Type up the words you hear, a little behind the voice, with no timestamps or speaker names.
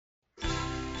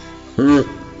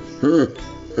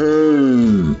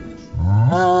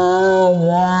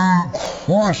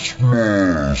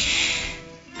Christmas.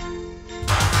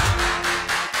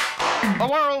 The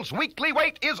world's weekly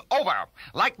wait is over.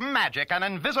 Like magic, an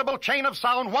invisible chain of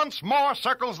sound once more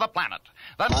circles the planet.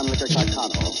 The Mannlicher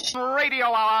Carcano Radio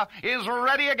Hour is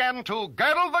ready again to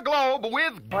girdle the globe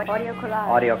with audio collage.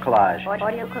 Audio collage.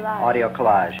 Audio collage. Audio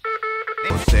collage.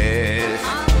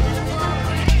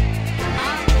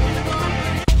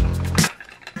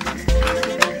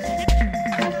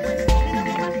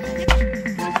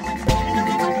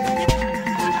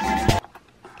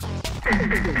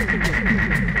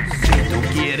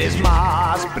 ¿Quieres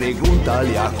más?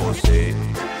 Pregúntale a José.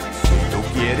 Si tú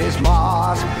quieres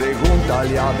más,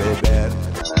 pregúntale a beber.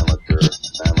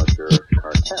 Mannlicher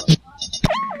Carcano.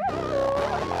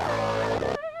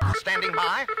 standing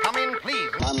by. Come in,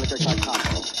 please. Mannlicher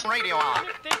Carcano Radio Hour.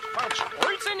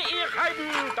 Verspulsen ihr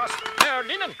Heiden das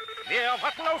Berlinen. Wir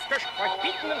warten auf Gespräch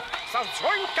bieten,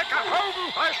 versöhnte Karoben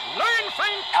bei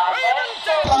Schleuenfeind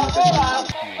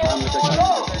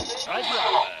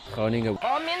Groningen.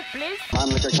 Come in, please.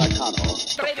 Mannlicher Carcano.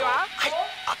 Radio Hour.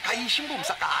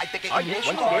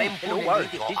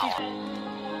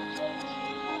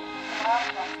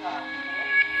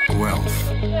 Wealth.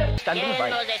 Standing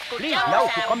by. Please, now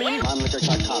to come in. Mannlicher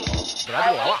Carcano.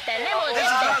 Radio Hour. This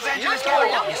is Los Angeles,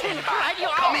 California. Standing by.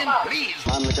 Come in, please.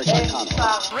 Mannlicher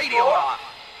Carcano. Radio Hour.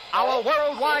 Our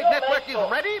worldwide network is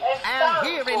ready, and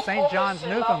here in St. John's,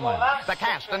 Newfoundland, the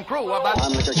cast and crew of the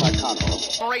Mannlicher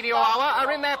Carcano. Radio Hour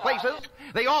are in their places.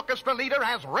 The orchestra leader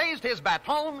has raised his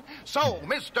baton. So,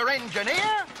 Mr.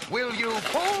 Engineer, will you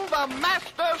pull the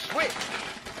master switch?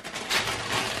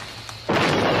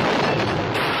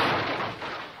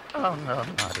 Oh, no,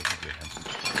 not again.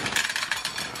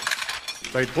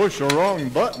 They pushed the wrong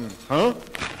button, huh?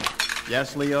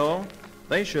 Yes, Leo.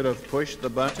 They should have pushed the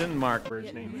button marked.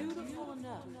 Bird's name.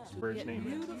 Bird's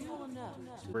name.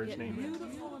 Bird's name.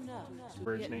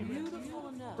 Bird's name.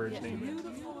 Bird's name.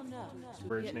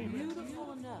 Bird's name.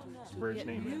 Bird's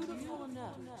name.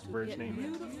 Bird's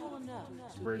name.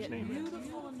 Bird's name.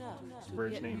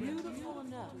 Bird's name.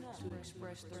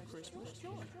 Express their Christmas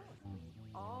joy.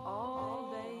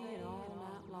 All day and all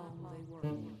night long they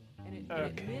work. And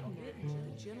at midnight,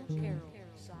 the gentle carol,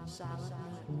 silent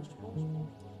night was born.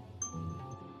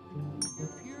 The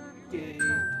pure gay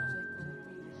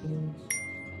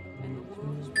and the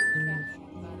world has been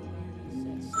captured by the beauty of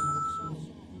that simple song.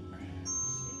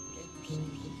 Ever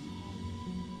since.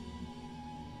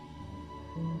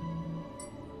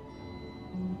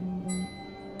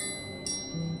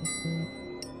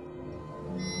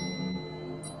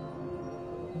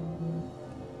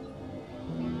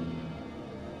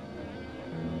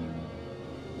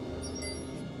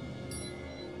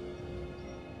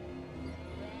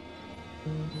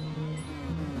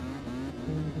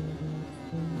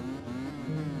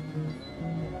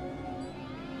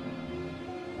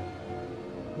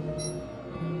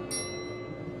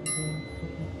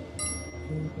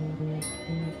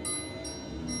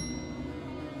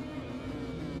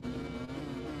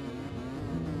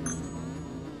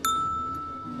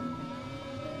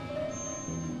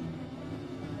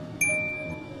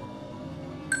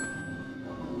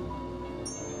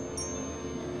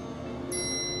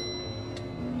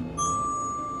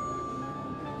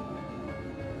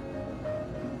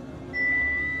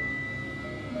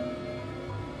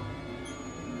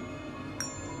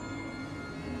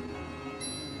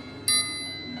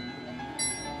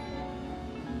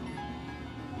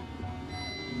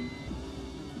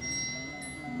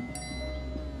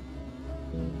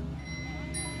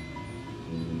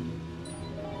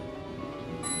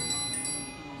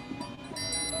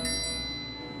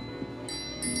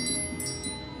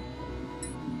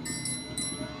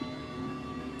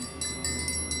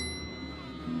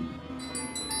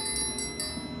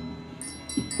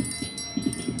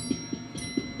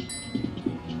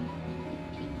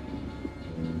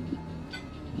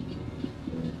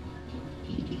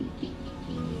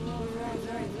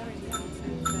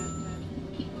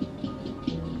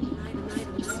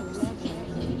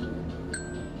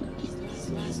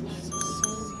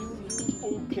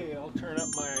 Okay, I'll turn up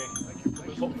my.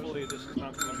 Hopefully, this is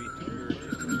not going to be too urgent.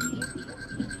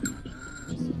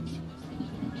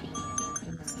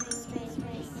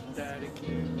 Static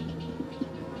here.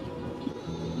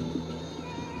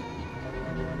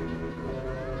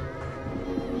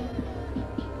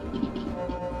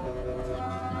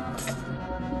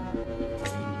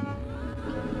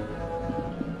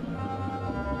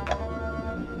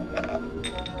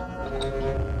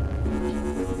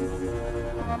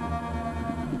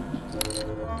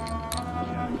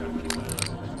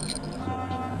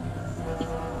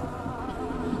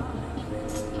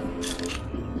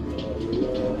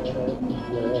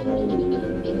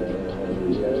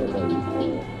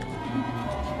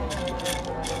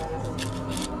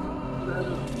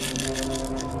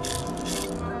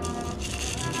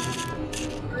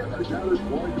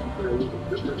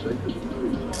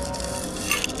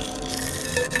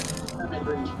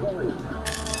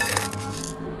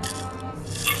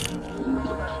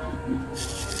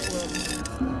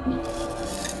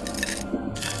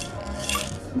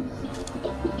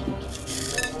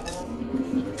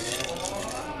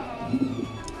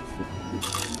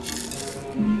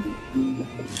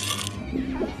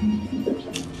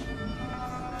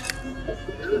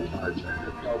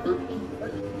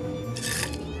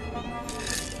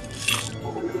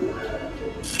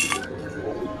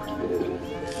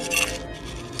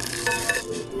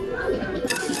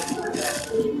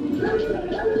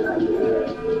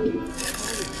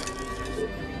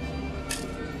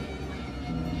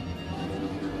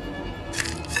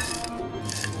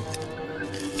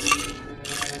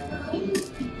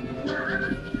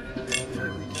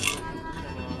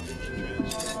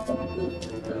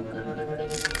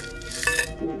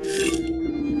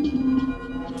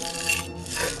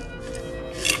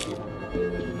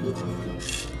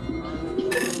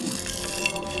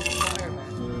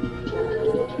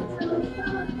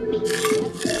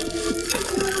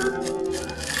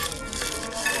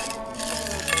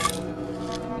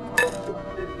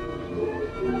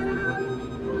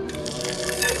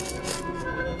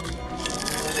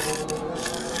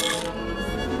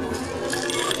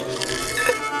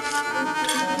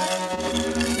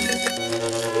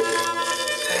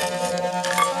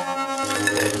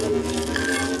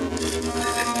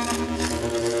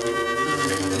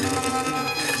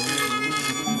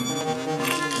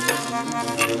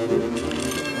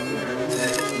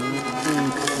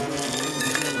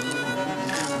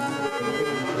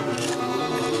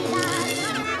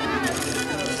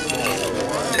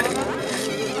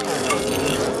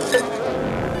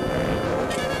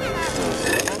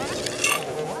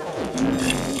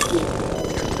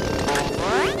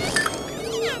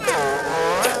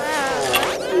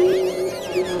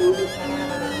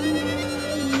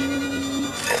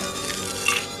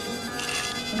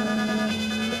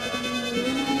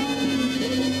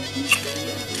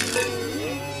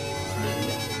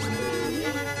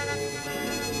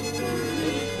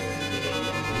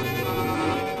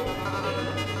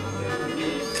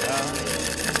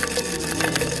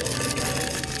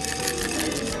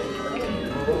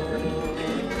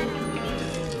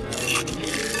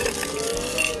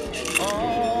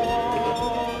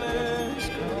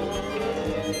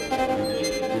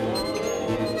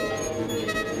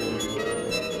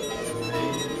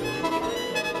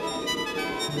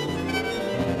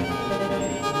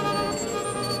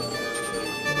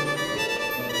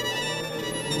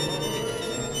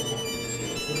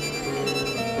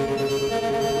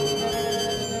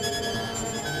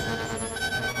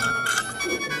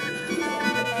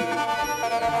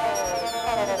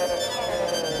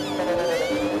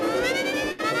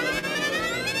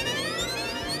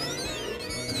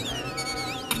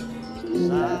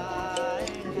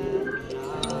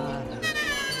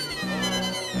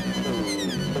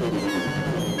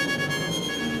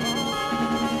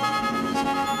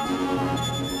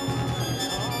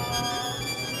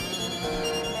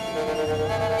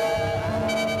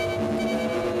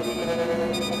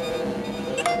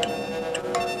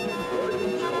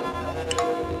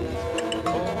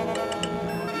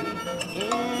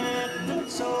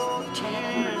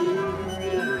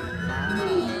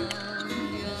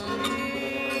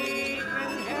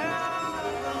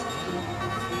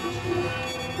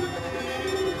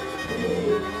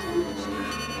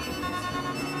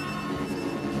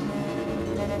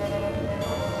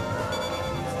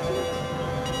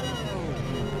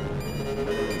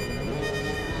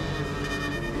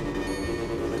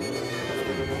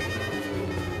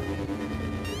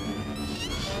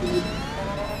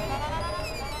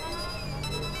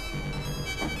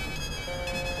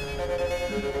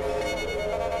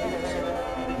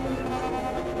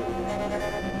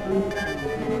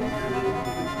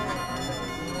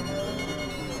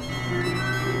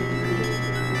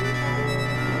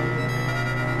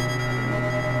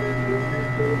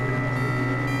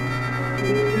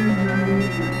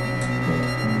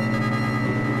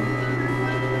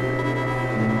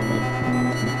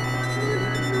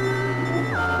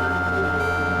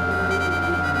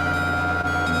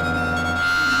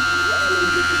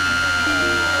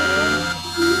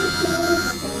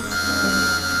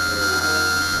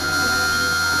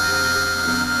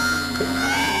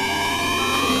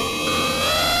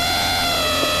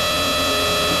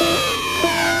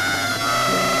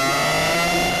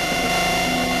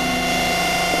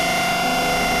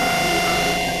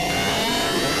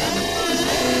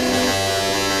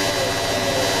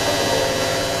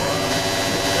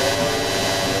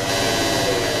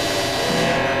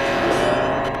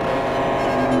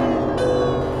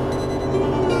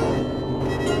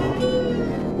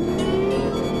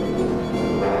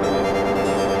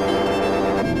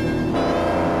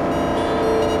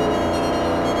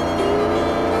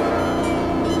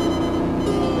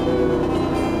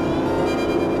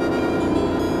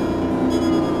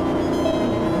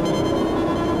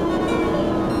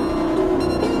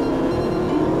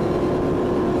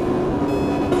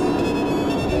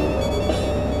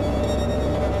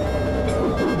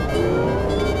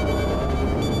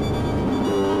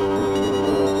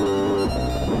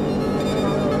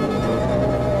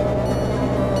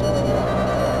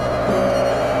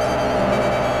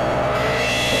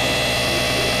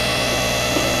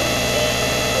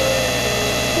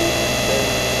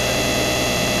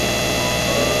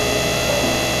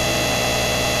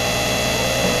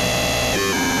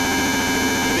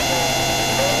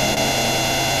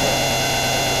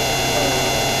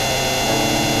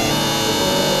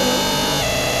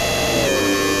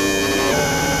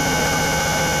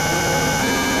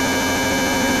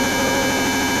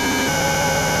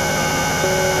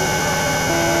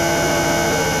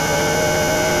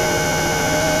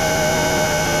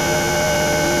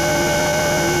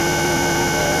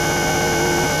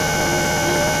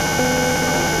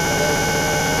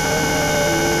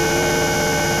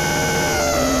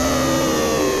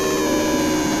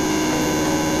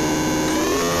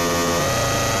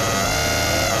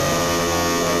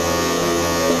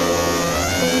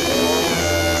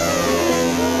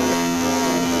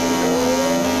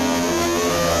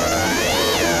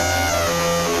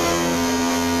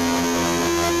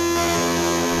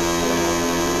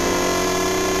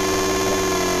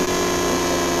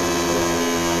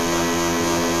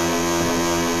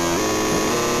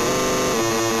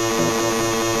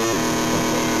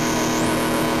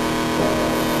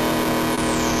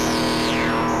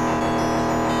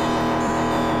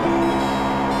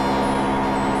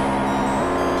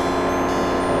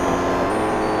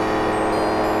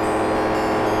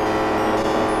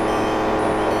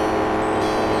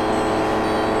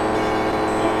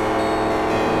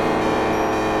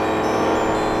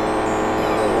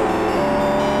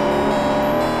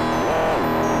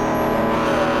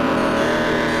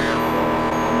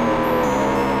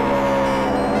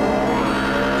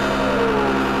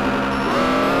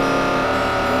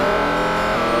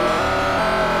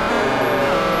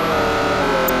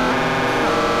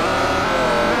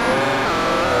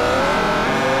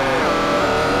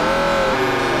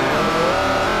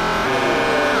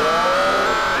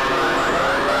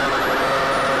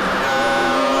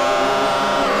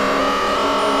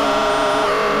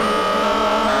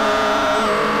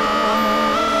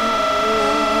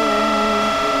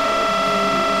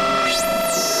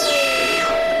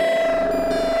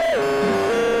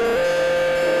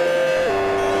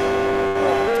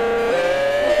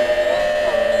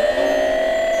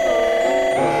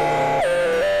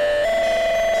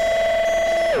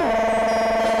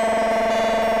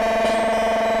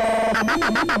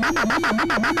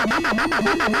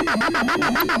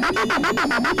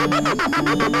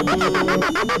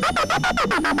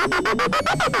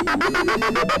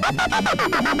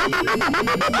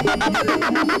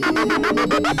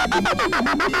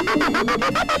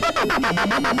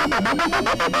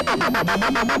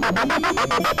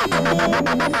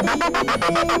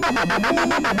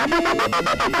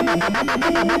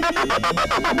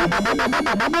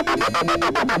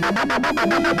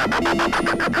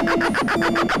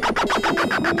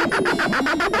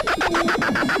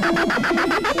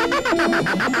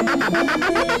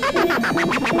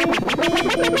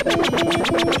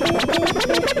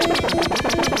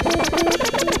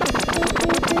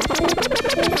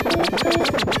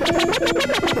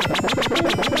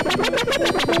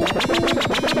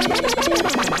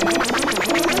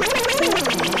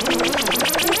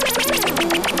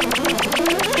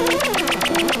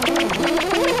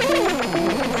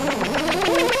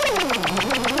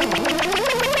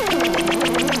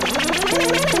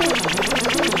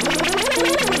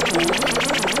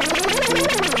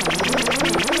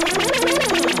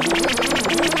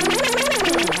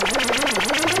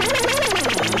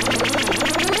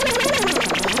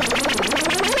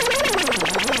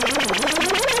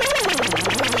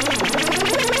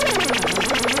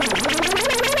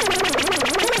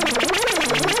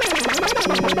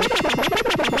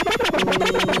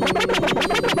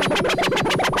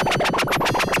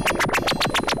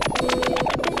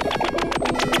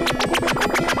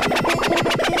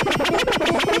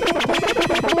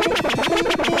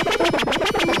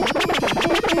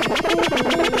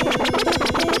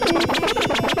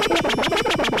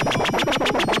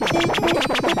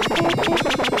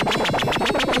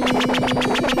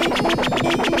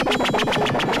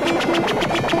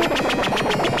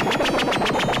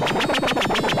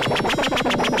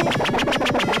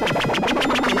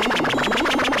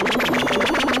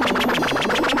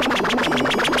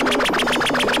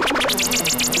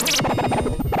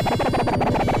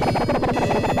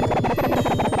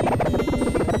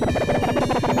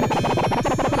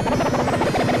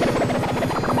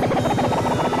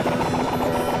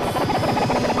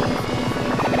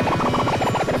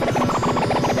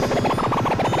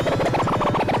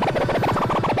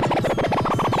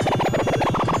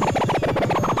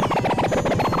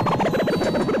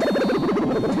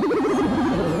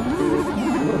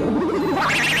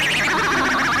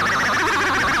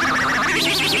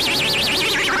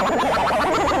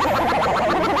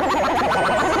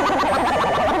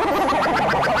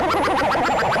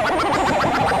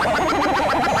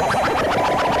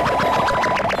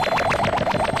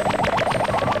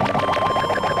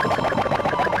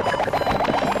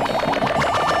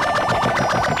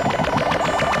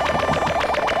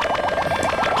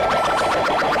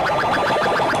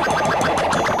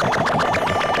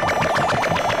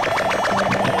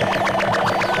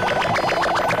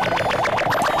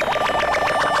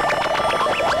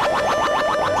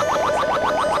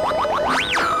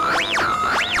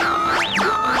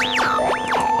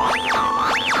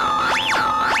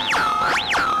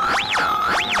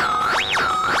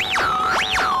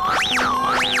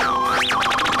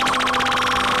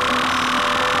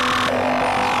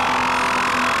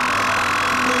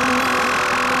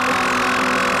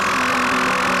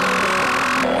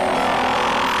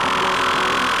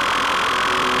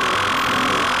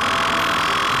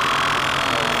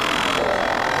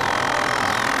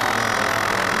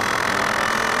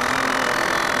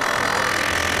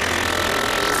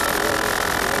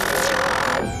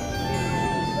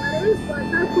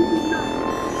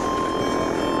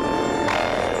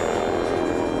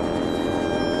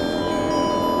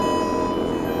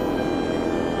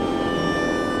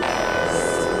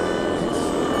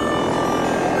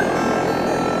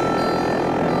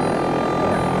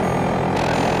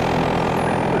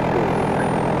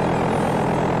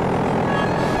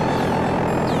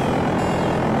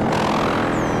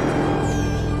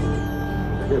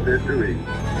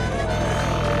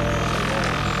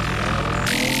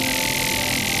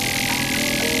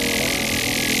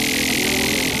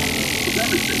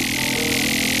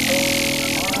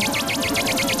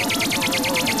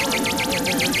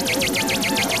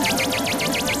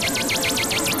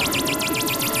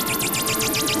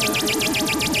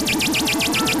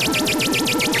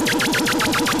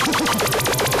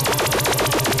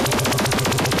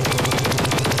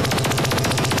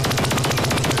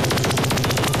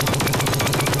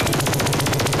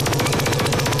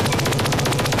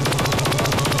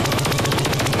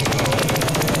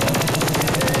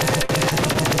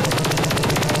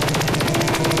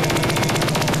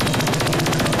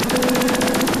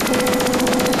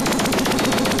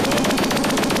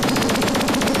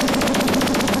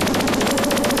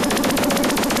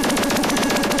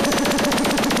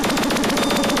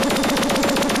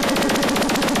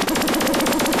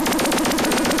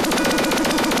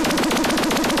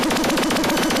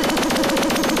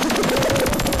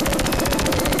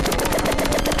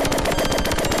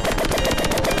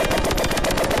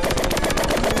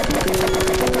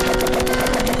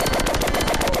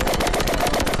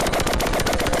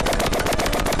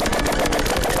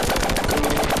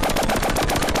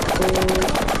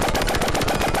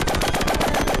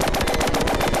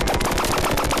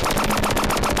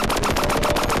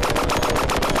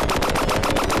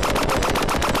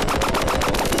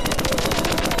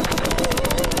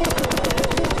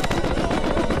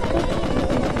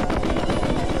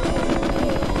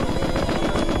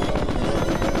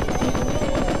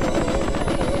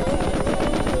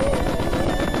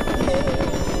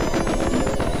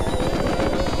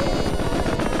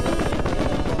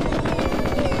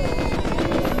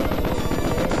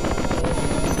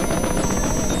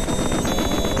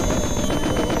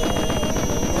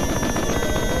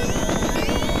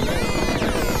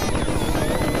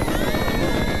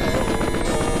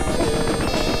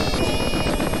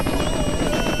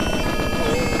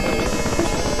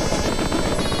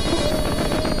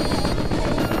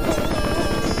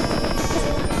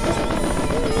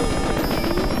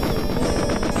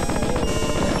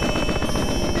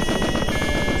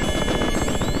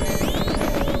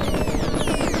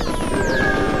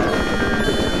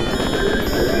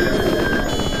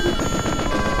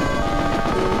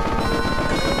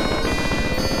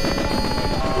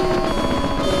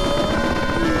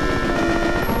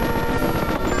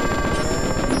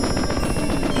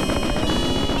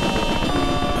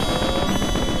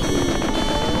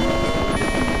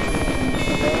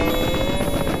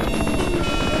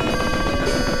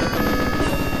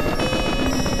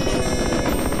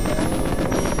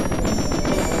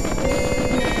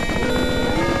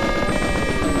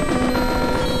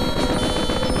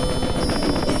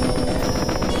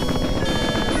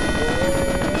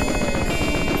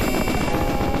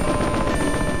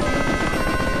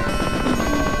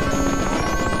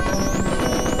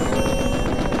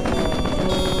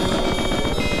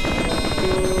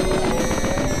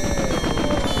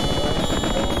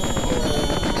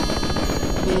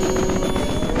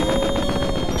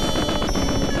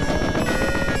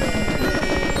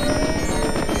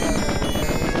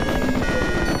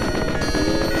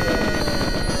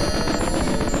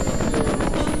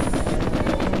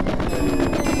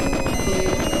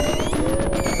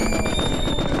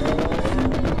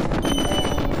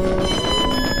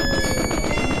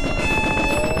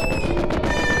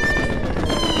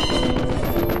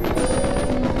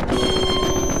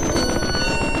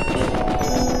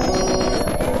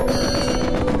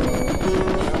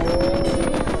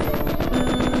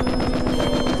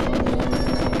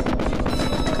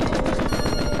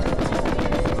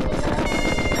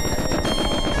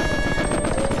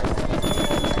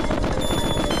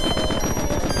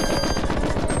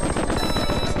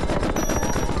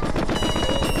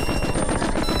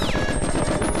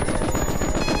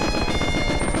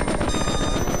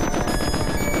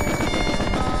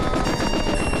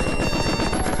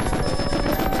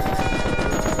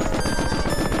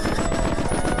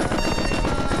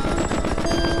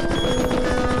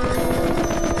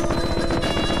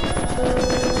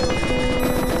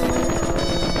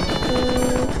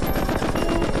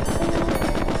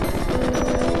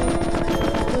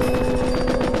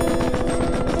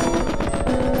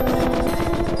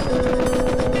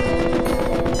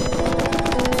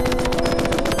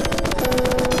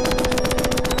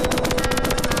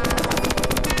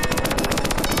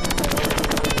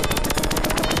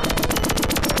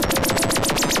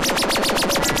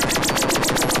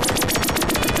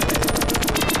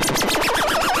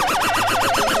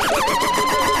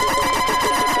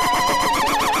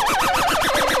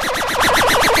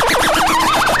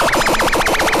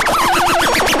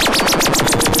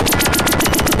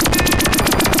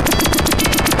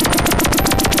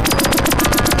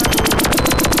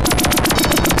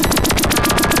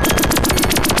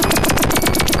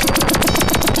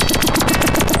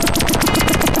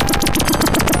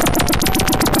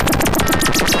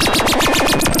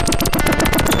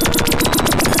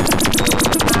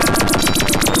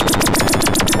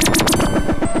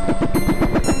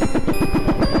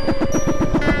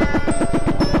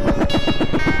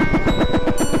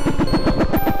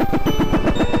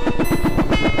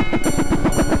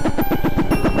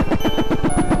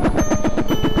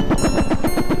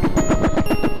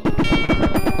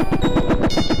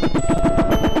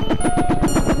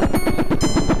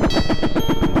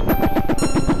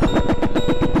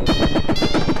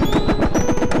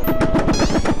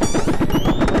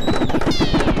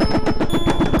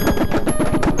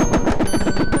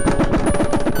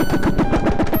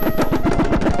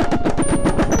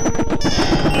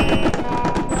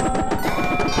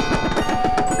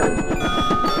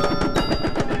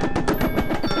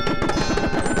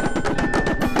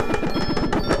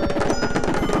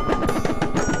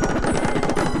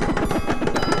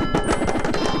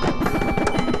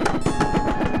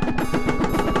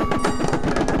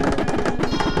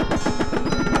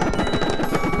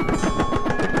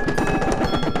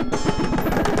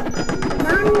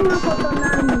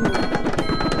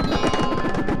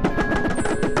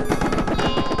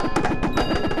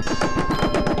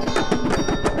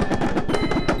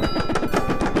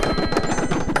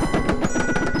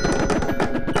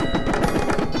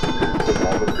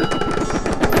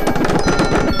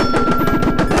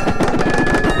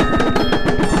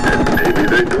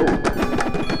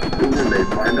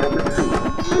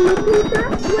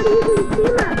 What do you think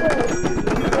Sumac is?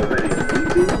 Already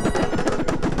sleeping?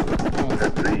 A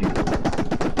dream.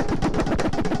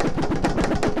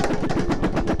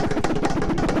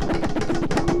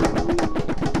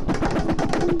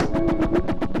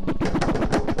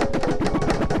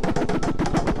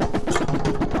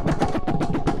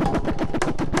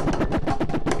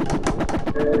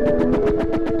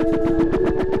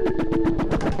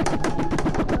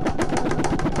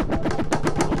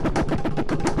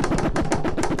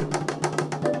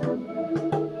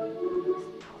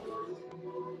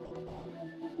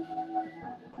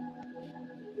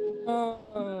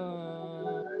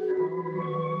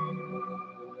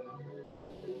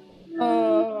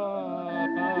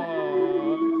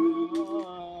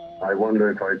 I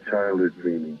wonder if our child is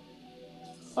dreaming.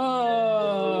 Sorry,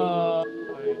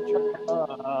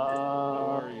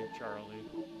 Charlie.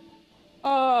 I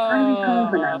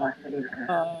recall when I was a little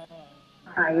girl.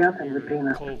 I often would dream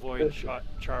of Covoid shot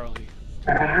Charlie.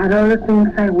 that I had all the things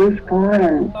I wished for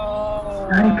and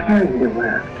I carried the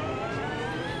world.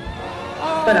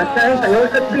 But at times I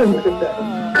also dreamed with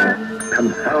them.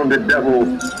 Confounded devil,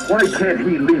 why can't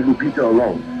he leave Lupita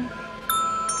alone?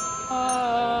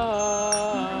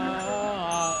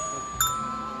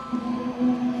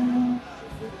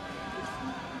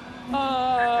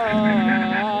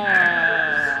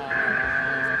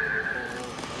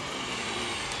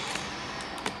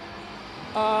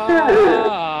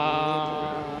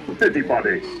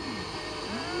 Busybody.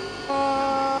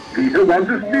 Peter wants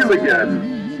to steal again.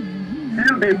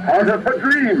 He'll be part of her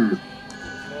dream.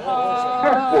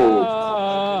 Awful.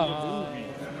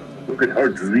 Look at her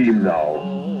dream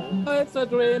now. It's a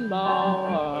dream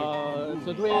now. It's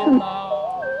a dream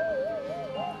now.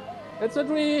 It's a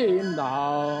dream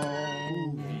now.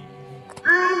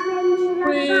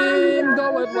 Dream,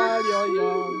 go it while you're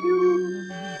young.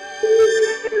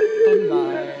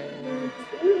 Tonight.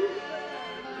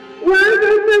 Why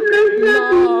does the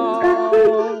Christmas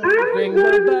Ring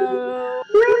the bell.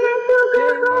 when I go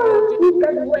home?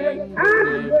 Because when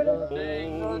I'm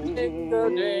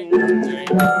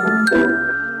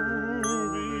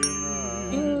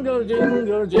jingle,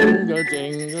 jingle, jingle,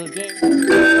 jingle, jingle.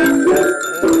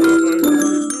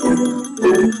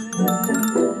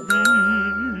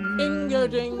 Jingle,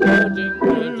 jingle,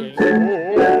 jingle,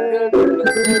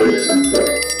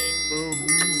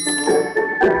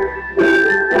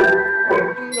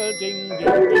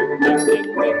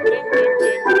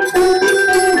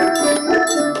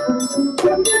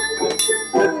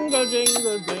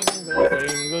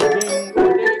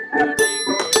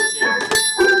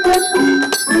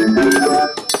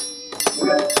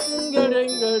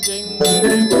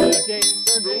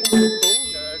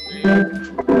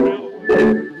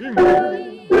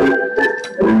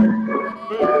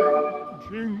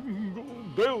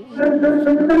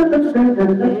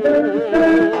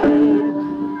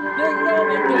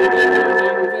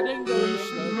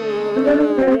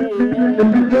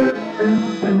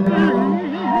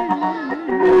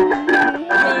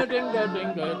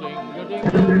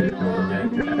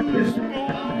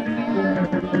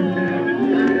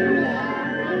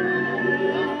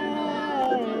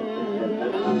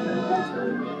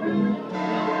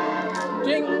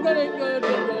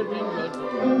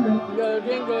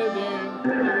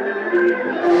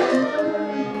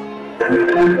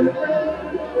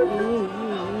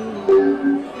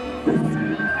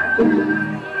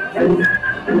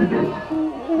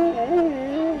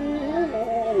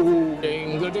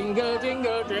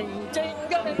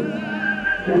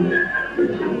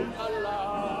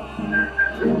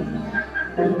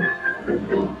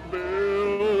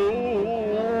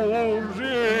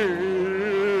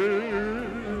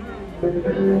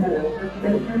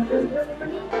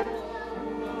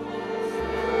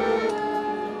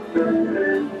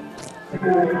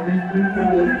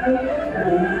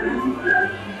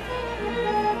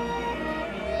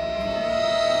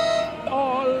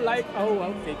 All like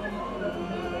our thick.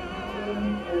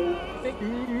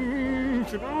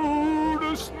 Through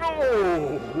the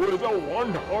snow with a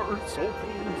one heart so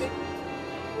pleased.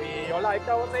 We all like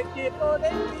our thick, oh,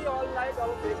 we all like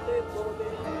our thick, oh,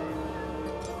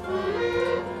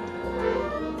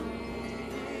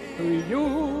 to you,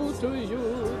 to you,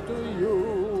 to you,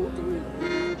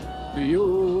 to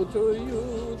you, to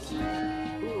you, to you.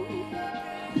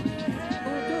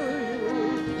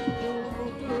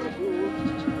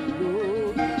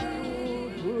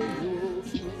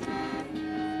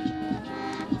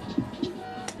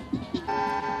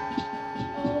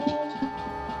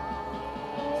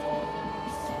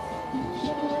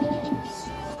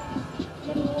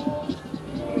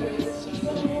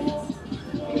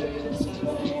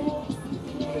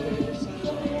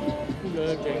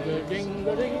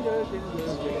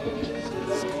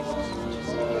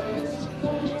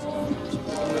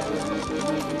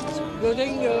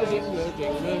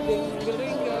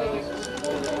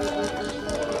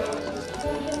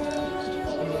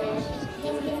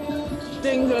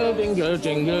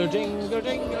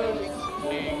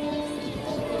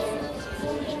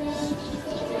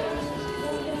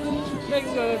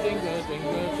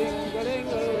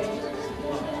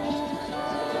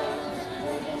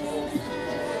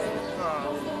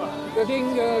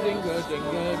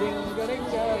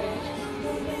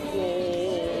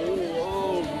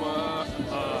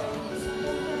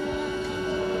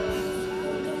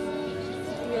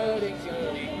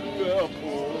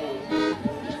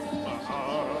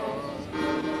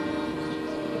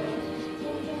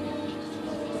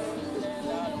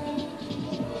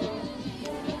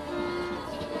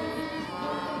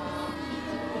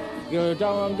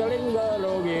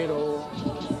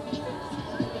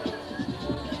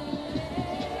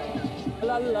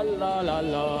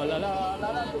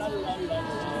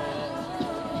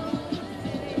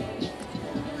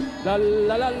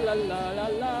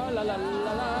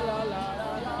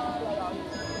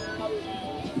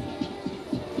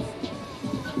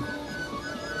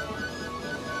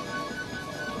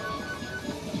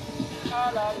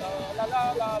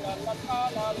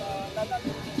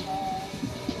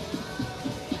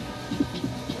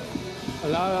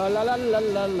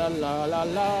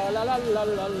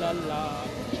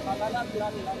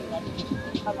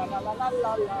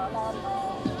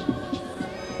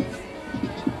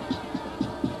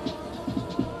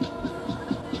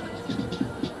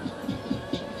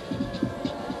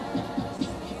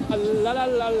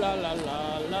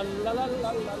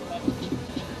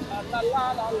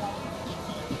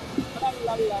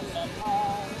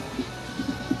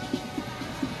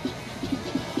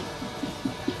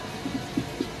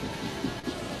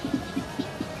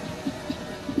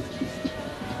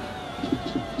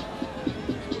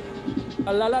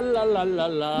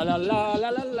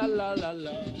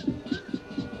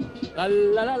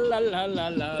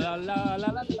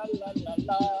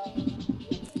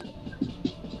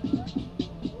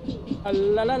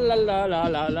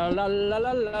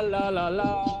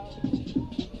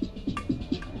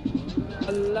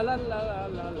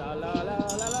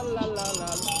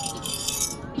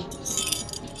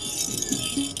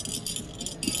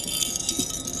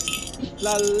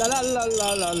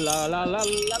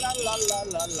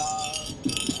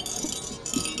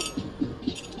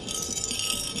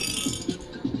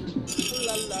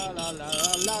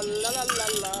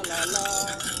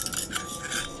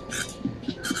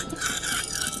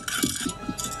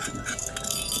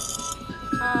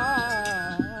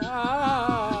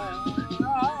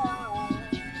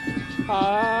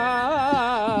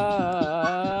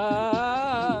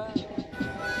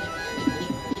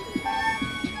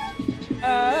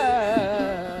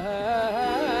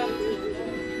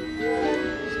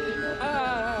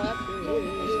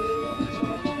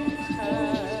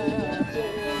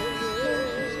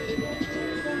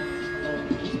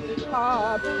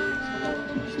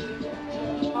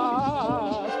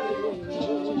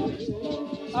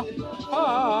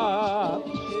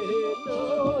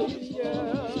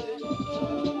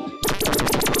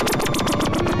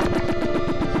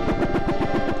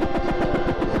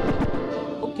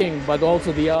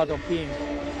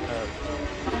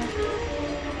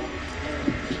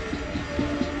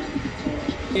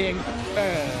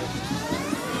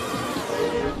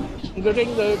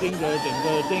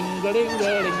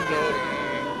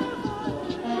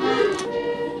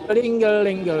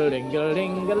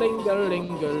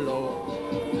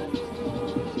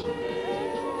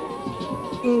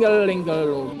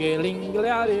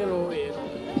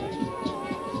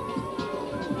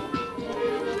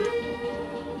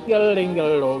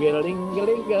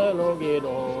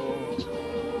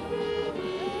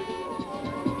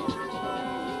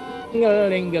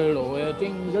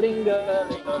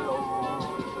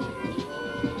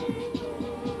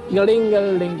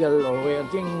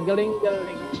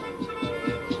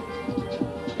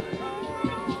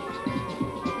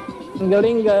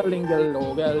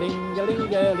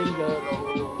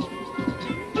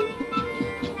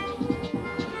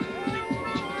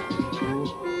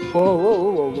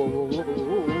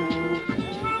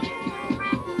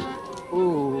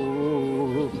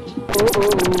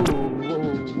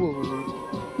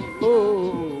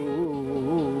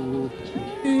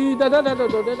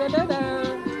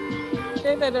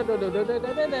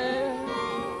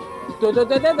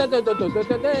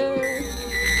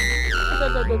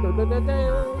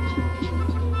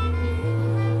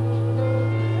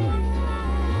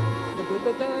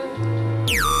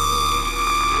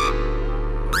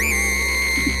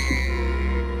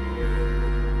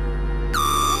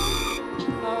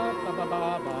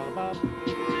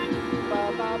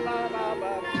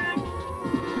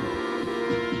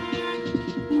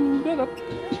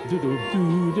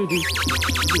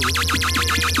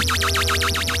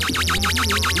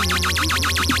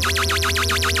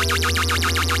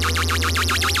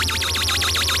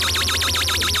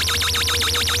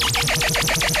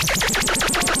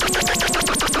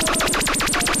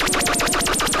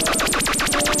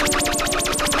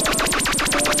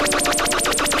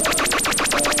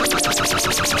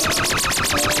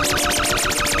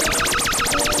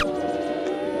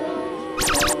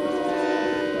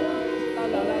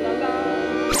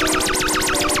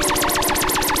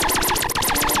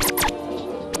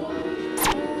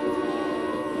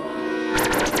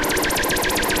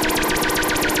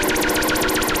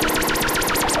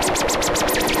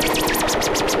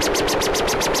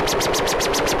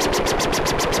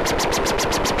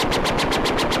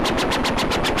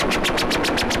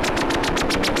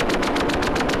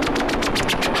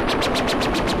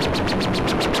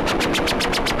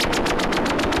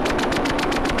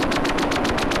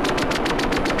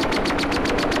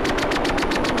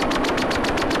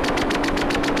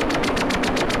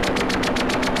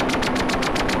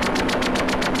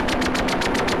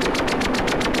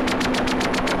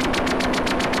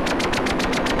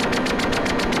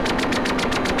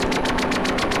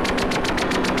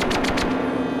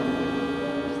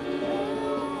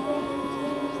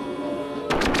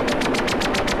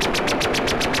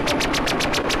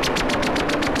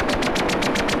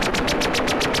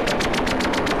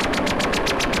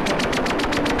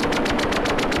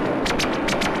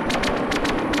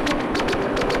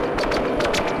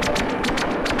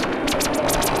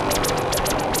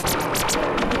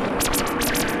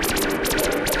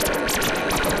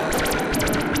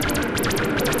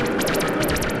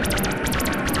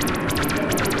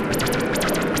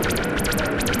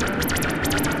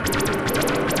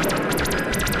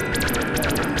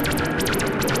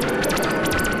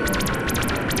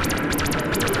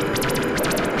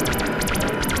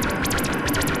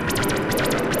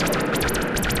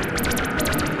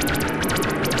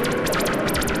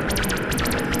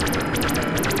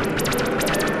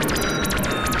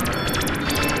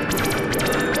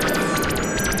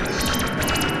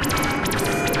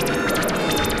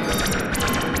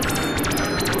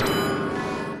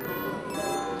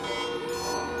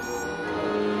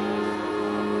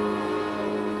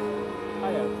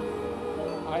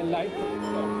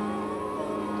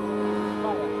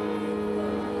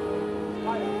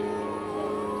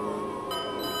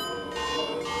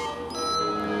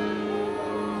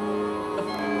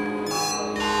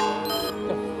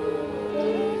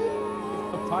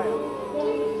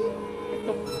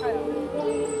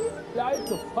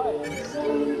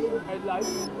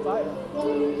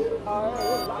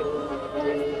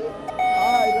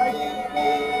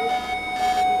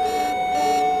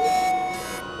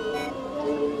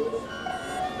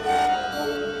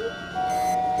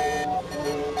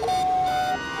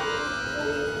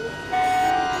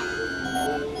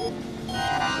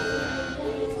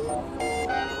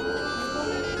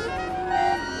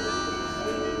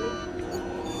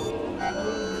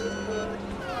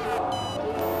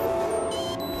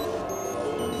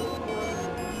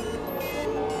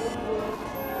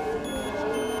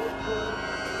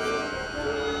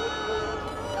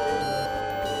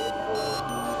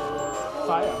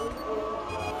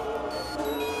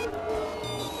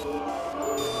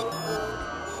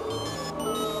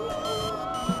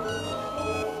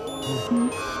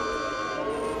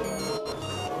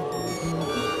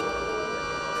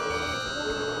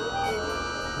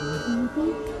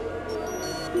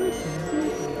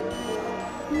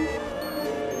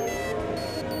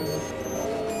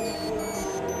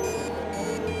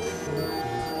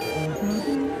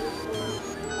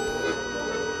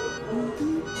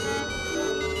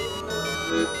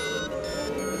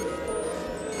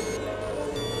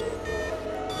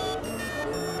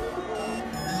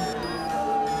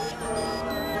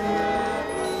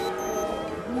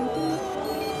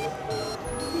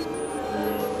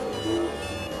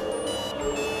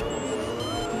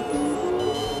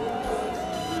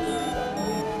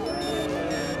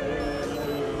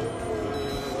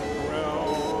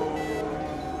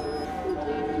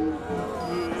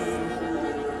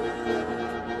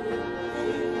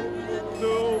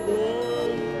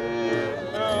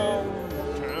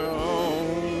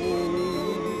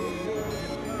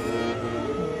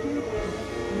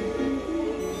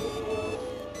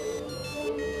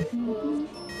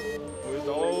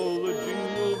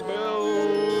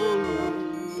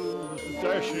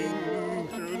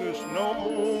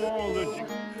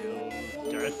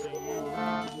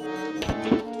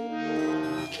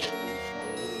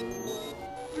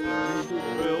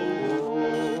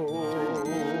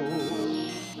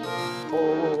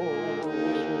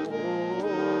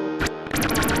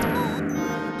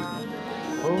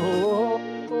 Oh,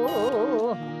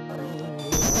 oh,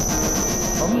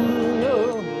 no.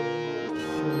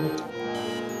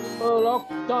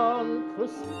 Lockdown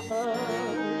Christmas,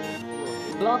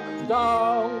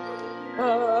 lockdown.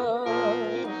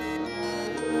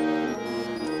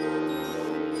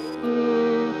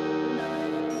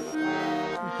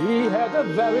 He had a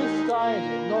very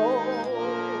shiny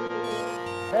nose,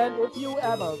 and if you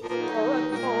ever saw it,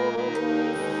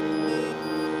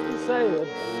 he said,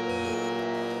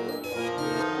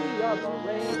 the other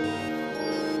rain.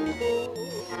 He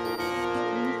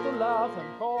used to laugh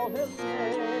and call his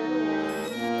name,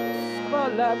 but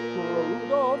left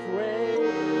Rudolph Ray.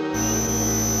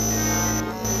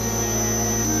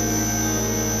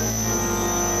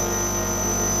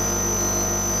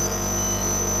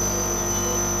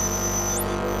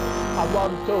 I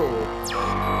want to,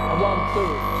 I want to,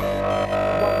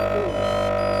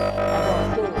 I want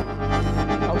to,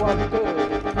 I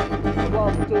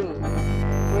want to,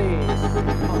 3,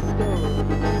 1, 2,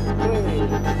 3,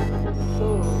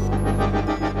 2,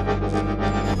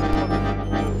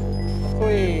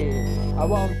 3, I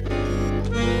want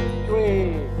 3,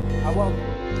 I want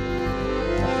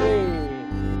 3,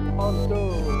 1, 2,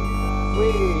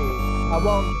 3, I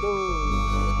want 2,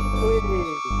 3,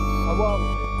 I want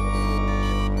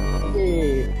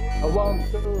 3, I want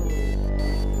 2,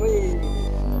 3,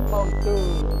 1, 2,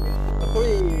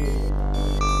 3.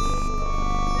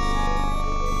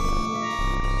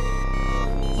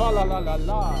 Fa la la la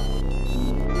la.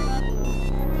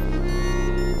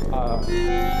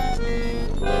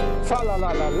 Fa la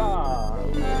la la la.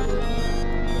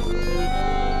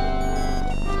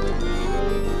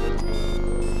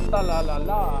 La la la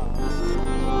la.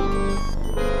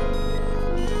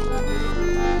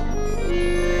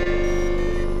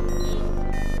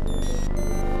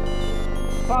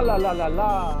 Fa la la la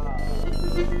la.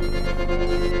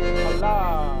 La.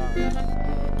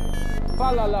 Fa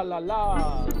la la la la.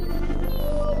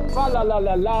 Fa la la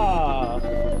la la.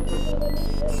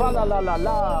 Fa la la la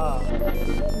la.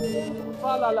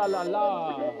 Fa la la la la.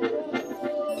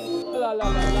 La la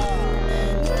la la.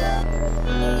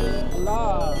 La.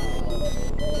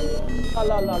 La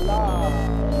la la la.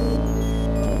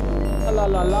 La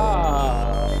la la.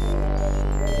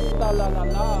 La la la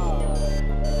la.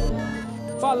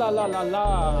 Fa la la la la.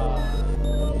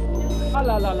 Fa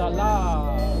la la la la.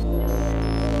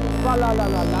 Fa la la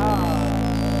la la.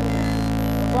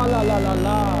 Fa la la la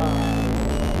la.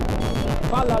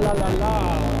 Fa la la la la.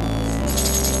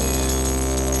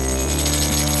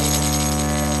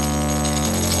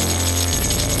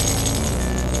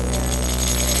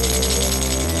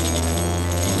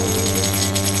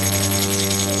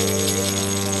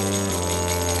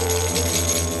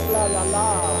 La la la.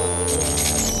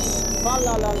 Fa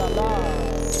la la la la.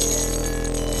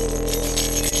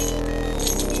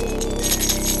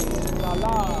 La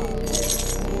la.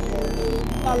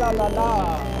 La la la la.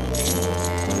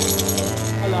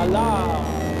 La la.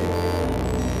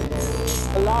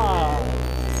 La.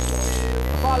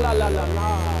 Fa la la la la.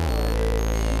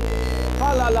 Fa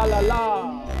la la la la.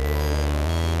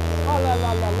 Fa la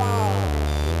la la la.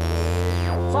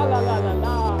 Fa la la la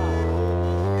la.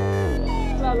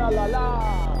 La la la la.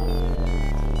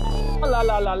 Fa la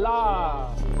la la la.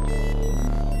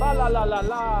 Fa la la la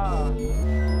la.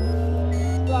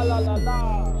 La la la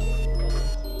la.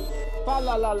 Fa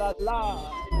la la la la. Fa la la la la.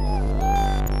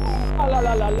 Fa la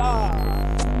la la la.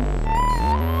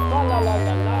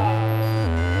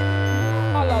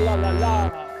 Fa la la la la.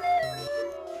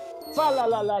 Fa la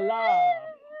la la la.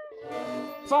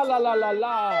 Fa la la la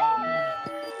la.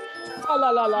 Fa la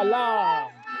la la la.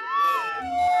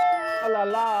 Fa la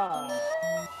la.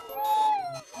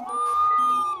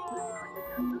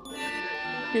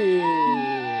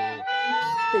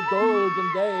 The golden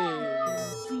days.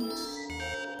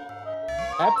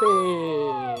 Happy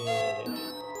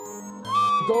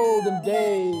golden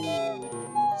days.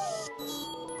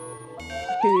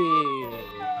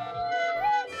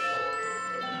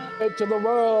 To the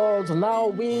world now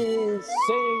we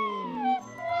sing.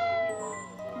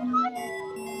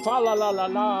 Fa la la la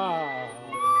la.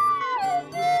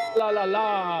 La la la.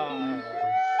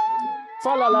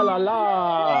 Fa la la la la.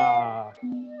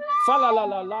 Fa la la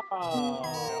la la.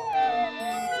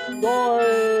 Joy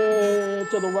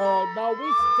to the world now we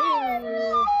sing.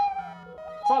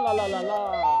 Fa la la la la.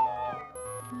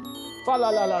 Fa la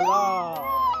la la la.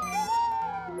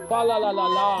 Fa la la la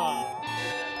la.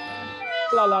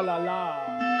 La la la la.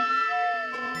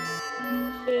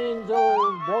 Angel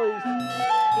voice.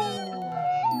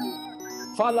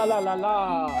 Fa la la la la.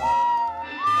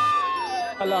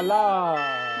 La la la.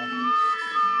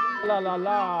 La la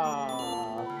la.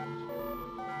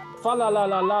 Fa la la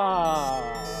la la.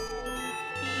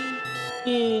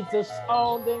 It's a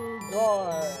sounding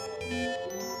joy.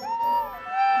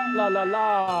 La la la.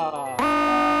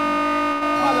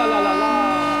 Fa la la la la.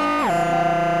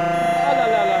 La la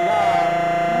la la la.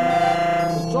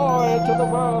 Joy to the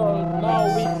world. Now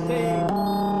we sing.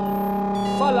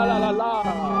 Fa la la la la.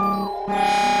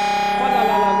 Fa la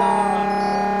la la la.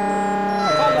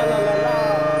 Fa la la la la.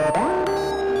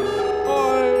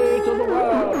 Joy to the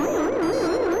world.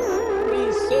 We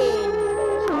sing.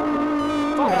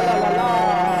 Fa la la la la.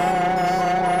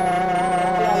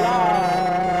 La la.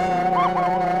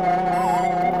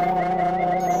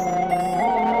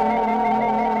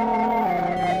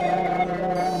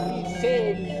 We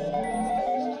sing.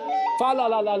 Fa la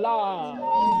la la la.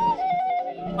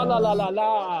 Fa la la la la.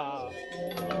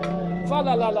 Fa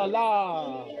la la la la.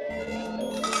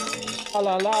 Fa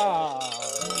la la.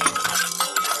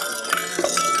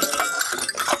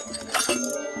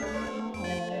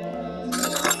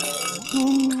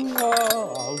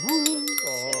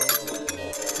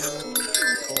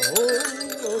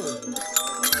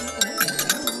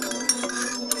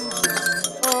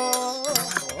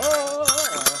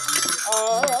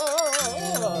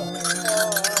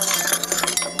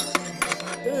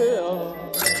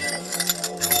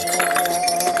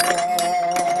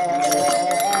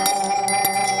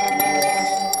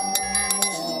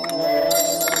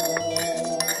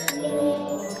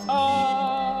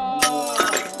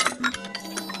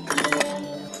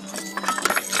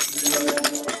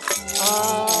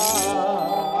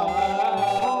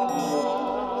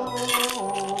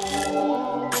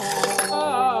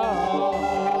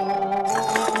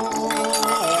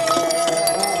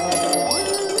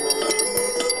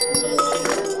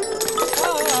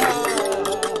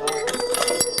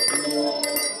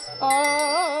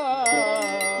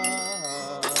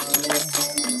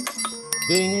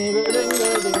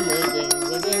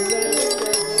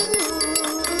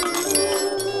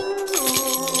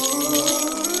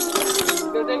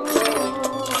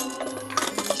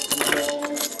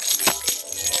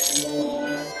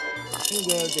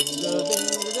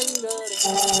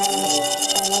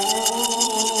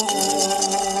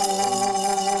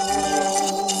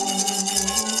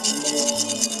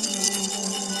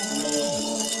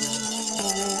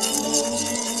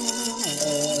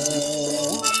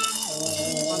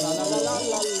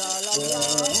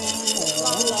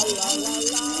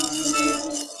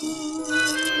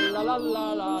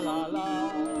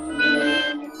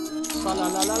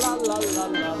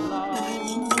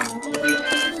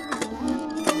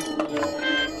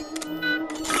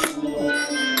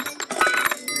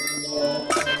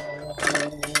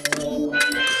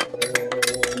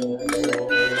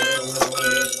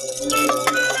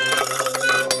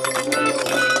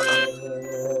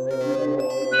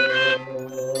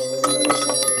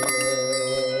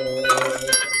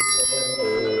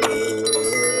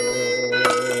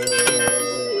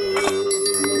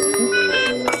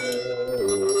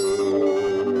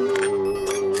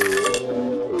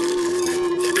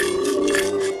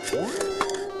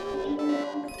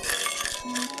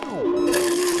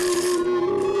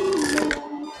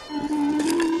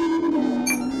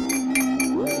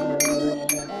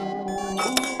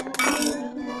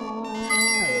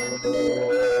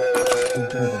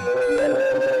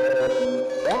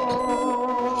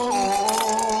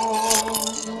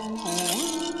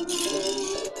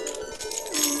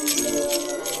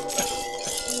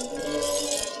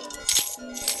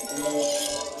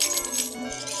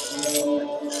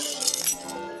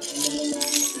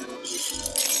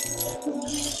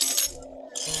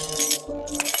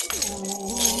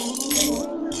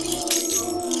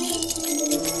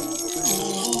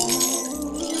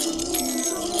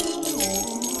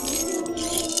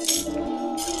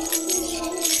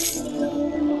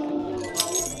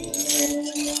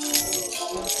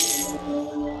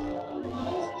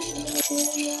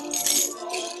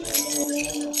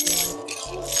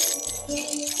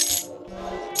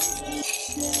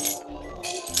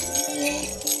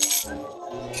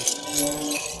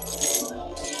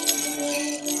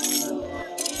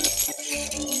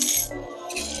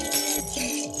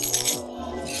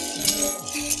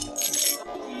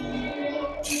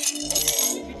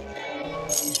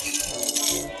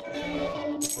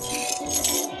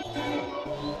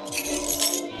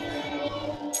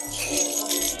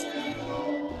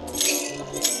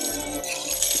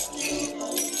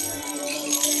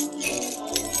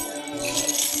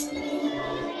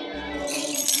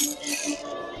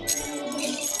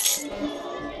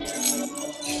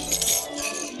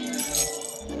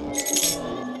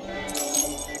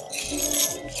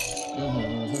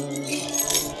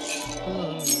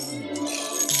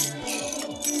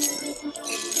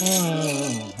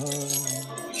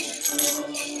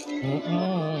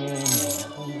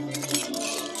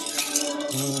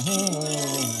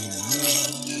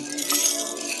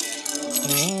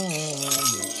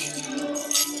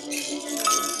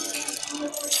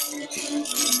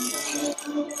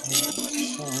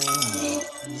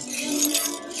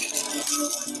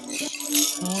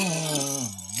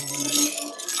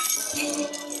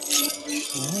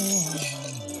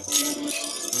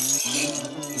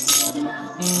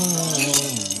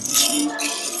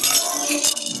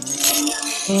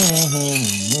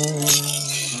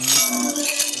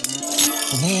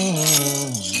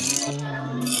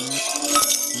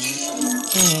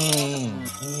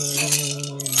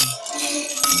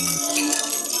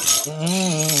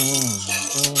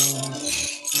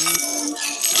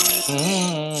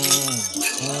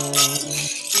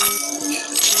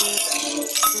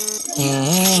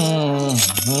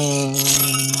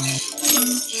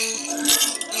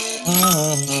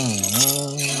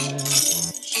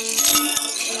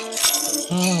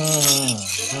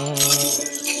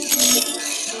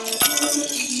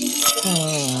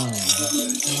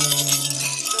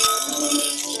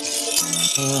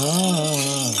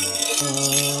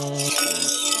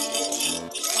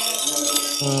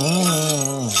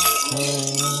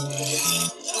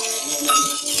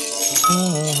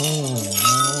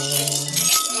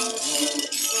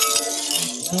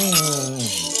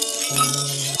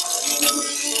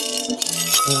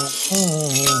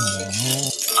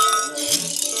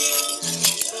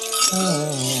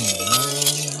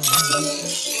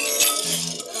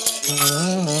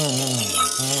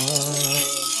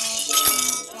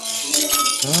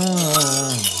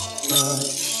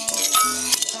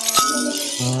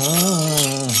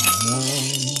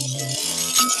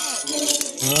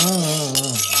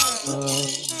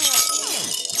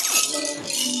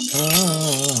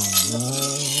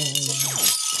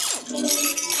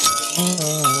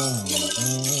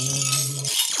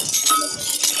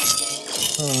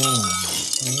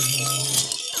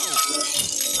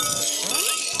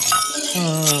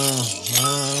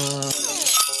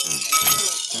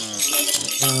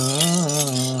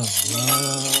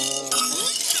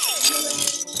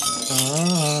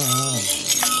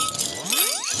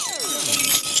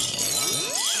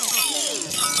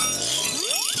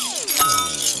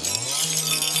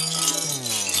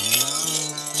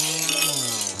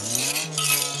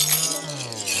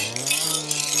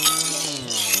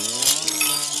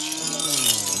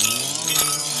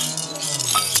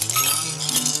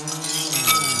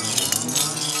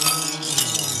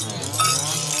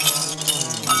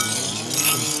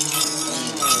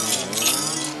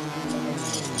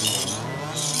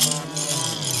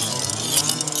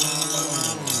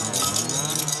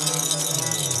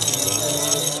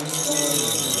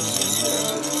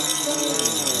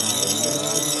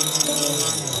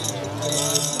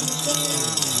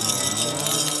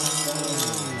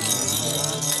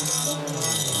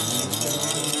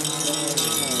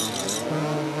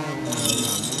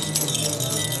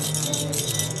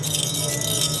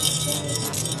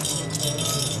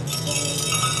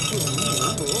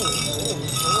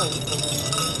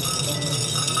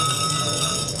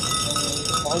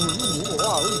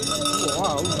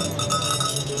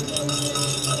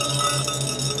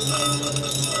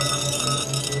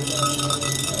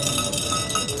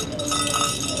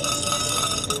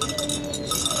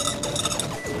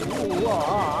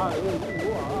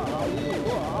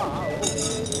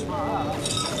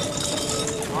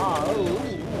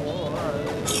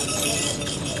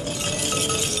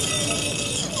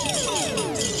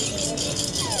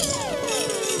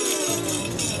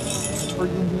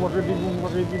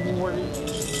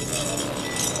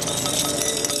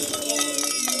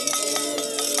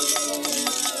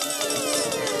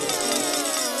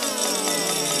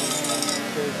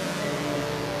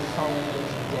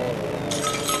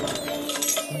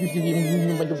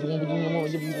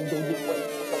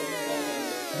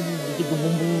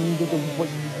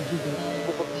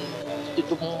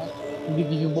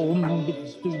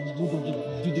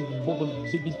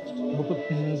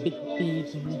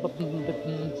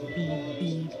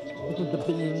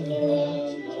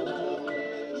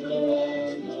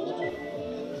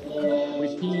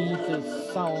 Repeat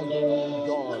the sounding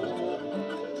door.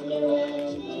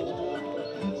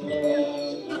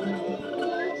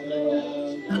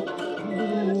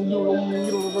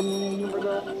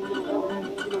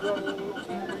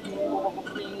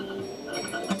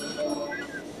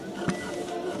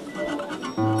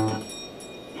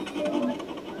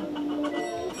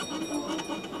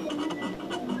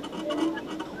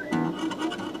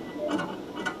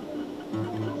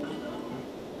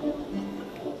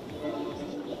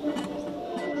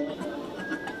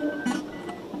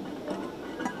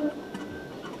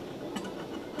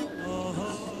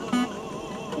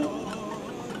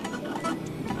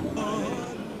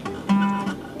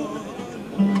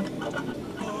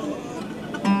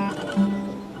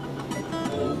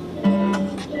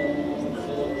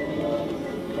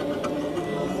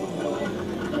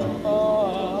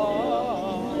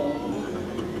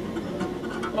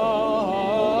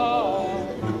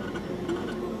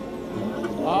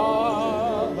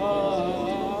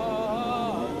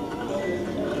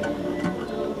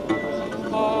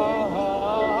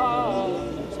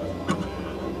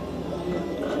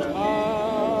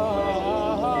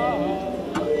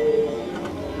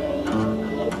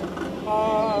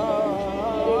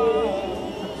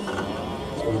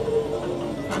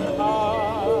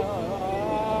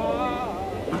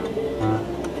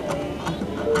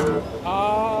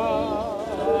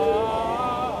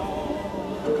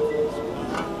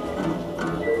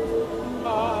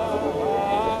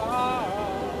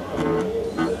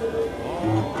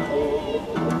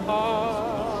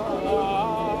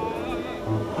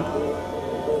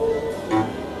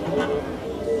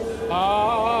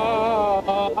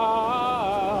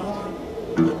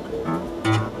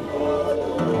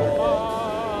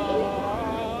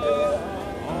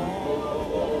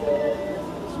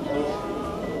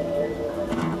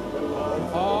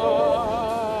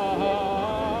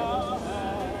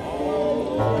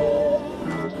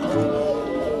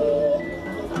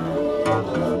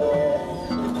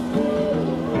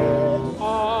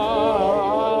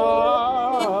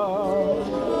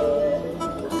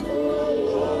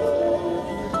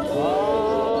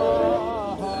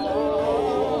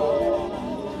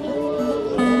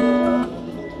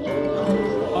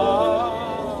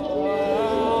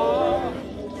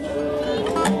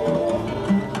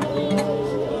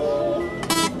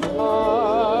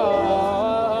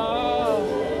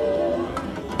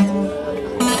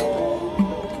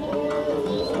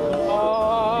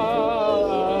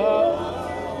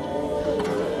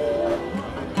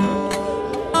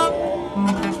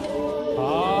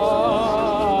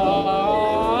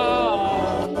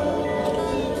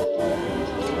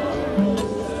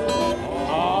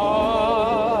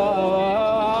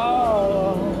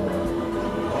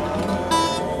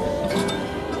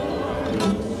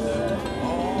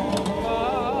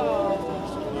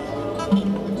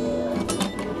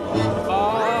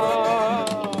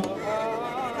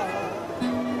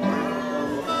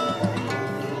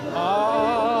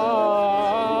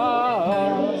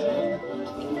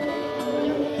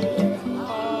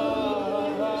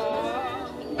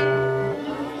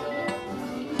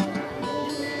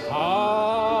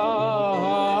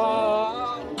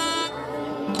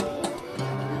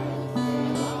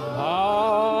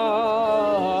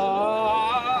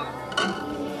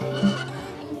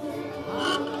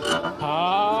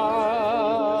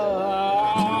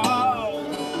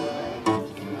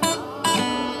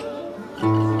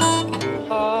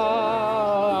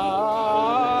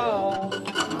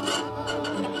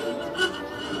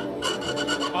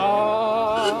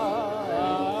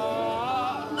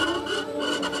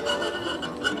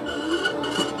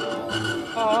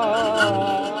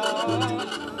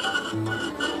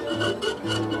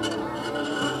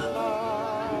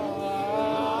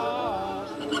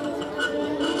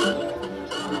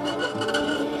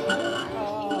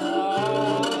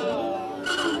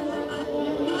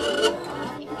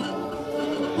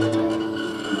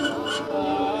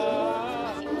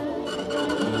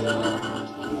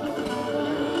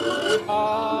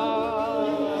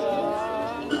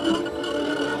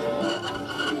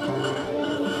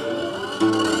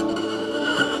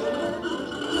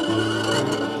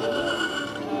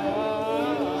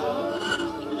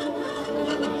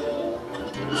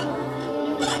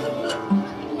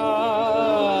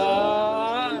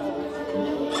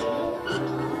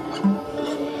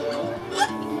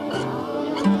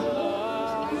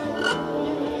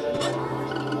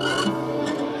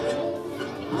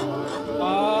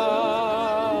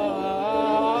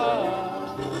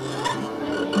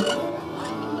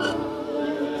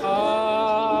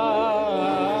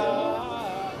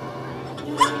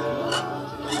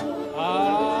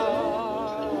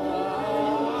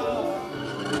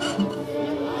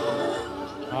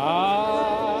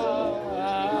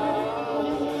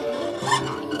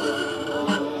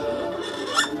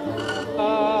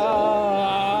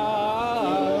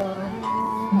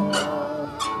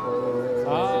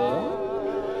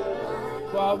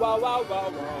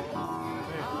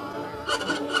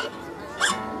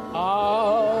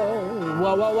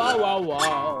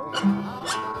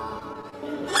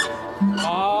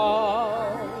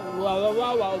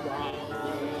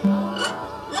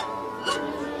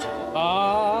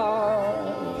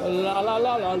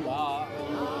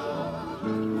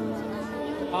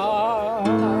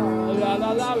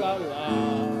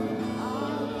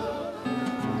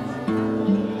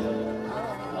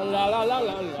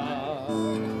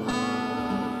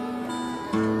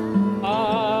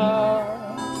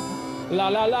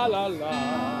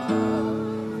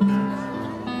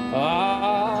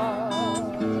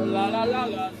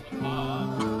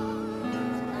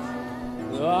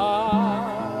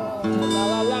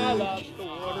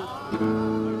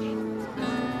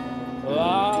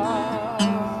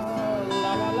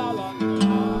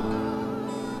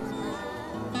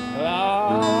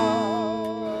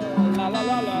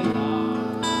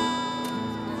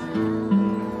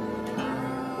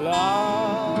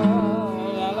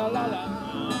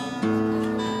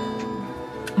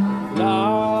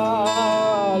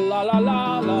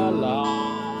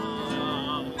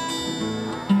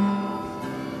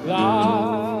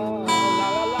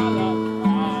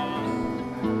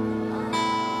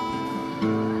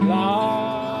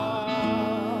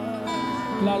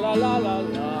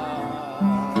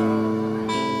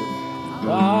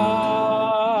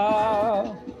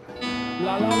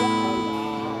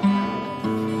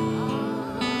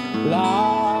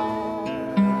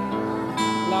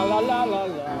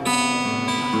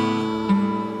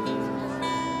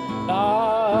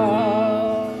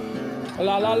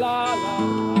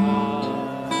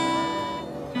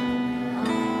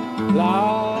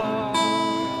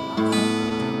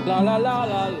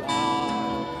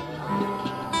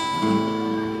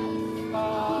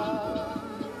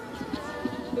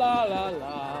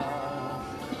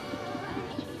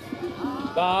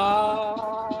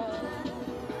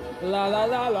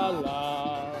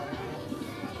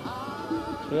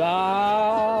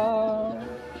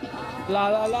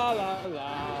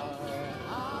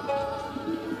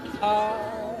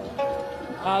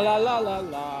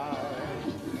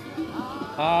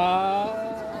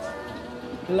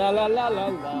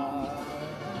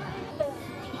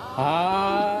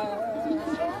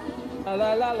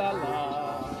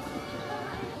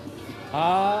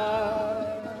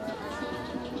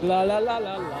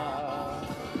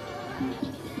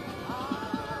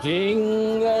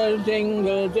 Jingle,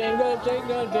 jingle, jingle,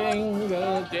 jingle,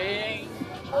 jingle, ding.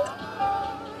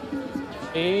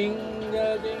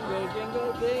 Jingle, jingle,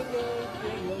 jingle, jingle,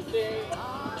 jingle, ding.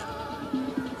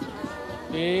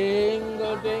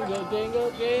 Jingle, jingle,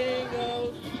 jingle,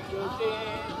 jingle, jingle,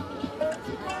 ding.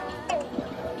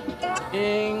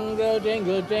 Jingle,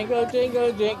 jingle, jingle,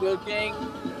 jingle, jingle, ding.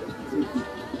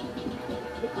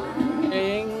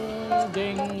 Ding,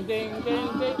 ding, ding,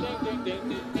 ding, ding, ding, ding, ding,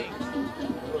 ding, ding.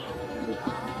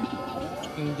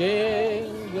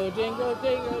 Jingle, jingle,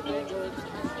 jingle, jingle,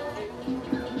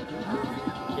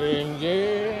 ding,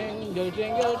 jingle,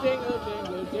 jingle, jingle,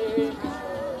 jingle, ding.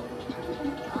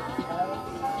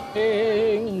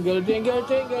 Jingle, jingle,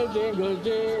 jingle, jingle,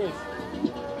 ding.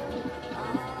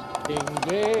 Ding,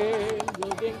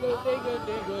 jingle, jingle, jingle,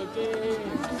 jingle, ding.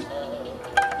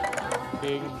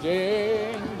 Ding,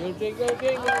 jingle, jingle,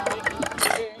 jingle, jingle,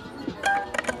 ding.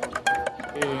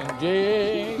 Ding,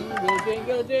 jingle,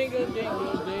 jingle, jingle,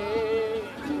 jingle, ding.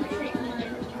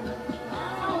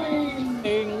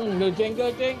 Jingle,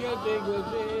 jingle, jingle, jingle,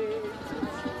 ding.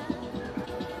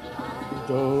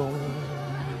 Dong.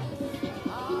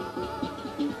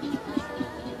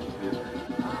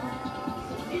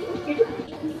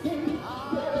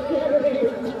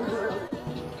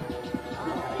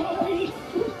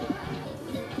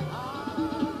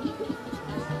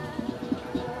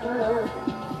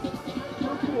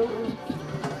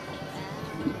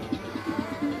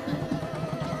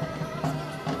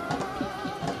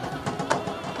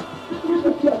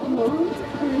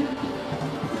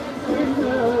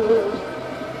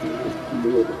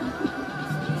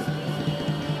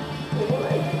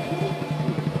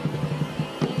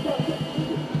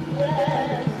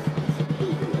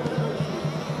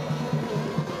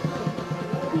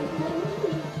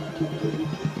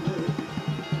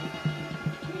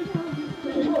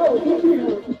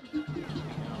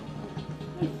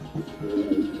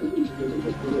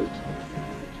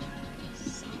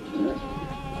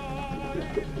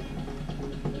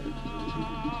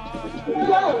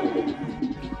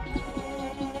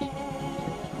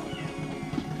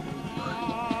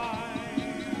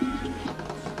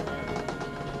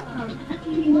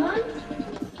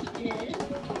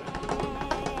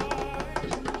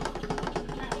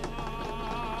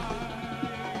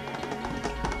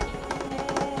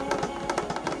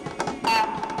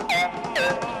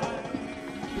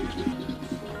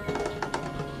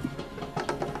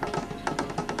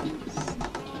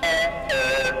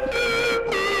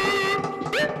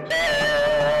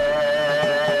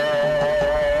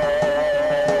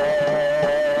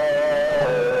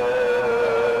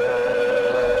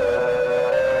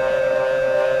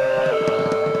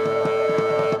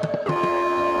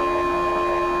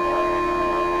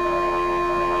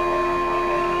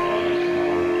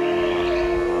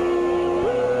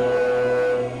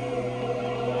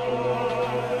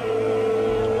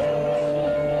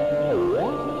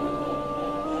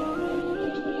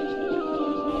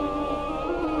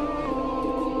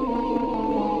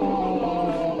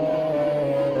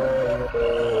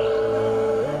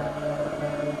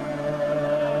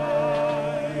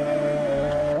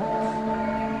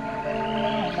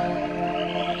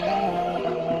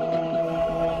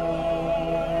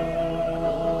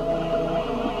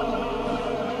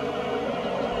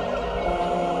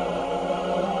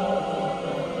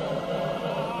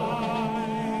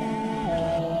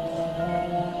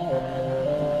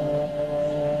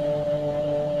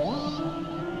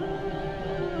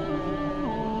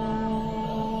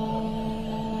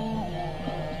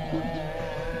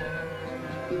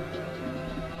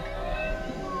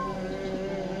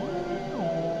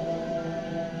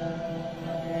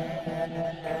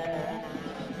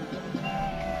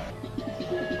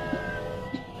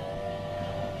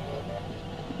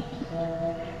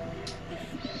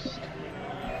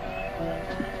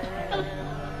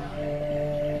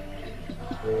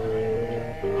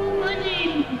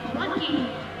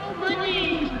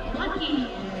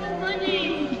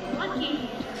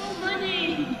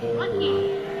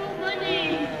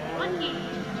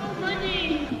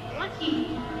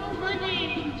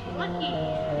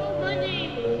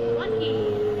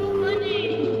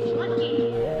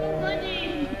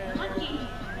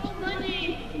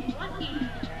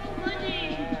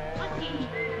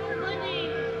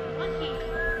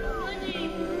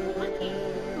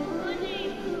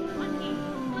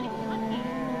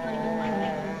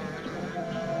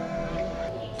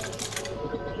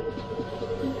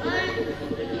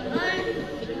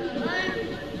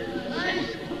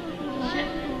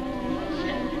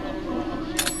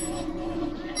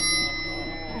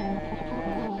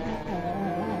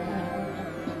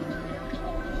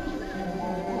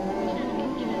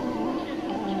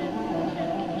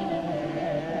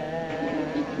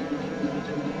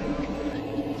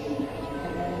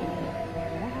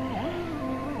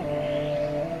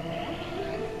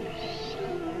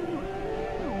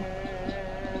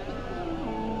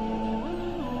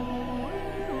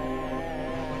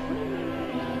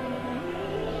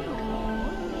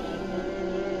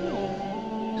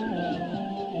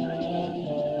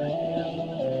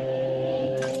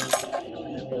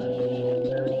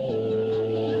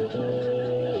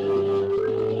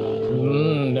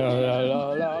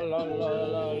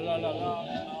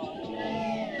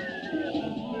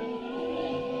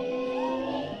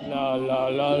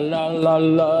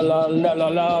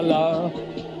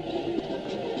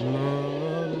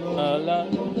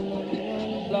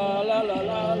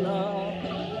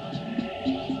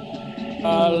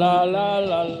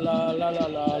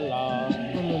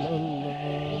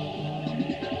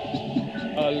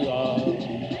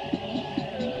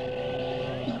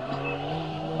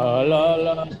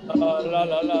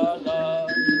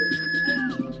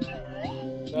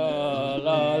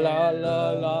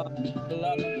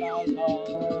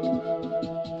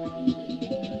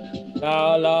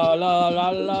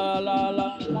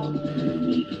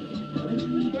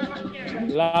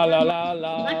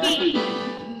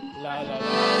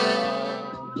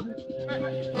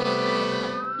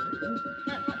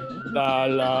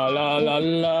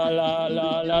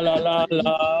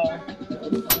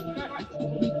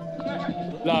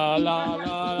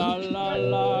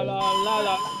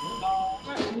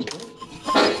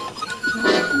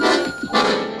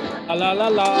 la la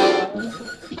la.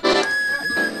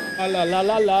 La la la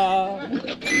la la.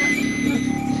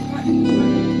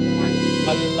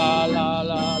 La la la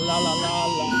la la la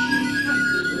la.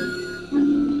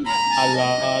 La la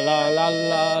la la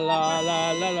la la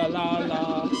la la la la.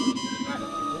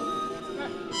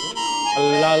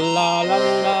 La la la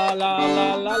la la la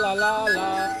la la la la.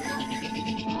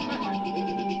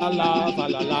 La la fa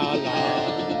la la la.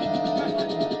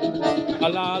 La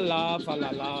la la fa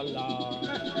la la la.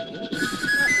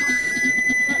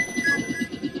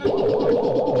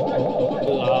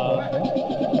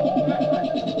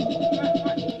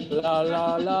 La la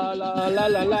la la la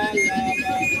la la.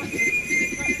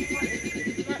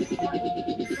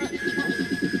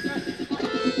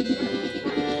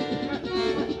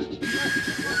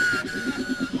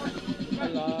 La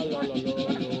la la la la la la la.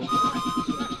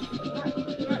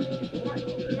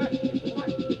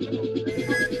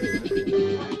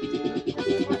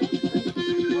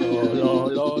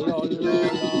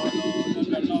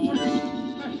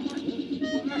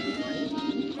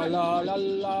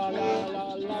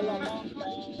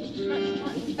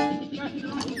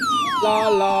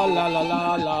 La la la la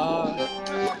la la.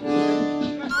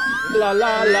 La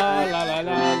la la la la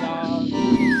la la.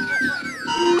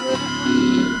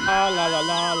 La la la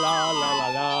la la la la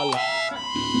la la.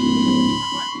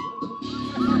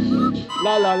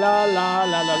 La la la la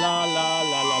la la la la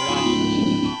la la la.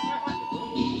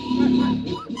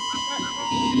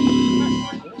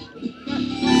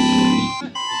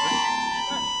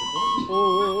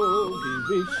 Oh, we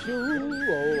wish you,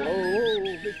 oh,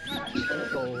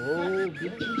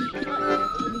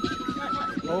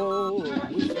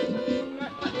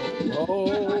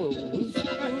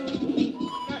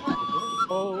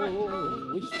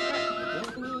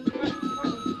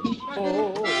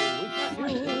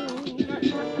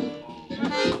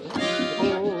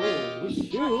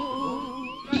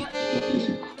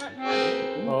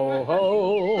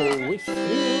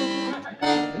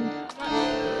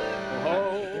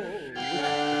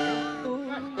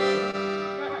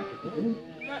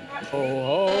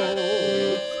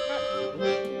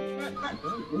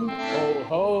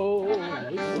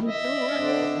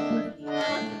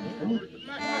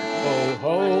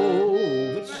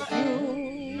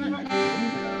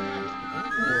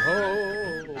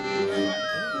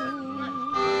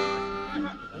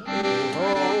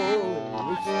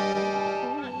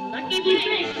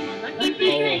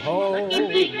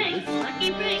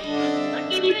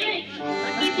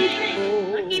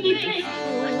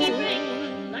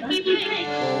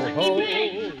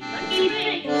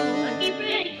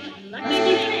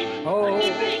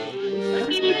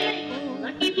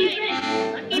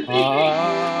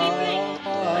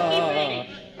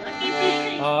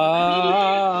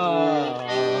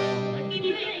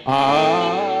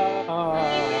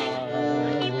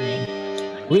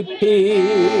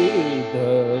 Repeat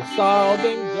the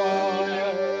sounding joy.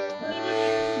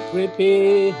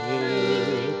 Repeat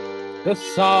the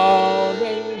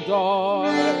sounding joy.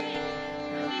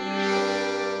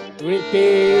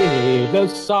 Repeat the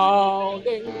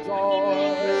sounding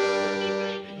joy.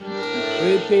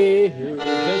 Repeat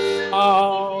the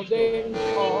sounding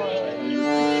joy.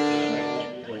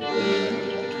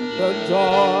 The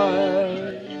joy.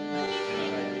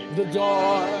 The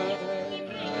joy.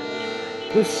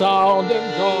 The sounding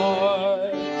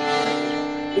joy,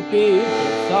 repeat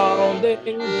the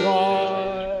sounding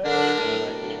joy,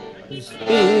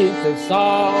 repeat the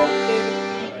sounding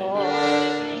joy,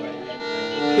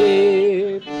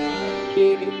 repeat,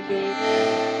 repeat,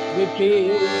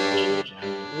 repeat,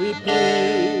 repeat,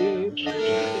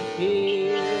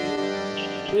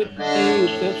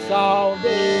 repeat the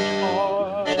sounding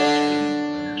joy,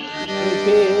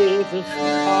 repeat the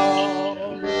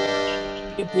sound,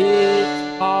 repeat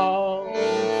sound,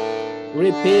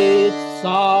 repeat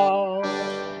sound,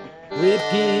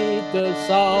 repeat the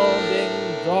sounding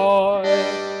joy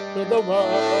to the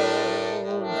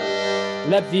world.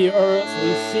 Let the earth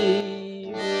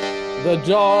receive the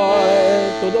joy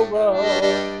to the world.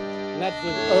 Let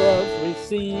the earth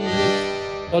receive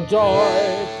the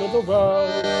joy to the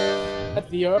world. Let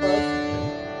the earth,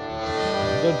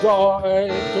 the joy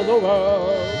to the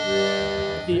world.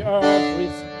 Let the earth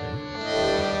receive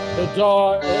the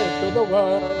joy to the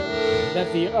world.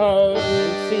 Let the earth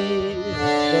receive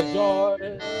the joy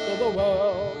to the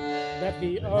world. Let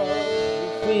the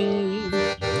earth receive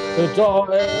the joy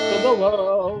to the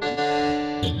world.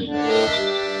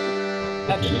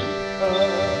 Let the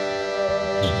earth,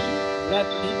 let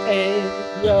the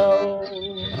angels,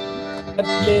 let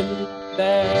them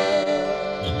there,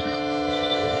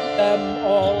 them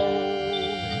all,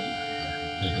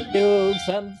 hills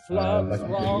and floods,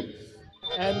 rocks,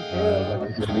 and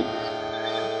hills,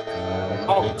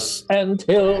 rocks and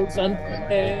hills and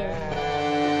plains,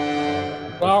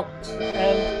 rocks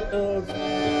and hills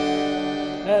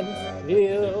and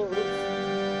hills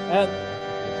and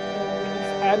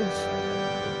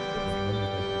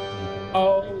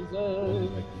houses.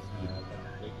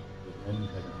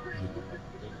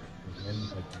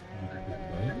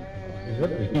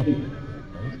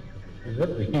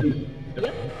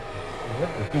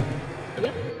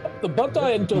 Yep. The butter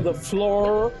into the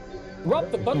floor.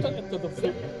 Rub the butter into the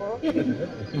floor.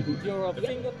 Your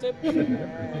fingertips using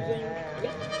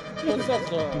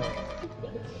processor.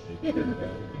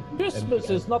 Christmas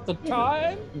is not the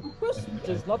time. Christmas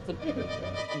is not the time.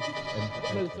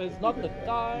 Christmas is not the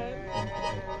time.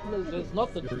 Christmas is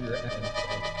not the time.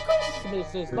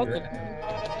 Christmas is not the time.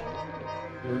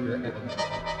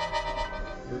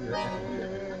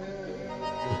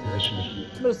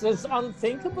 Christmas is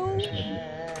unthinkable.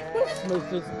 Christmas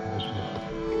is.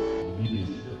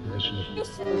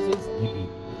 Christmas is.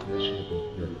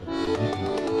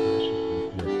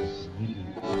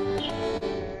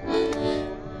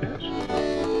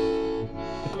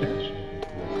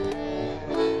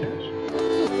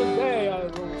 This is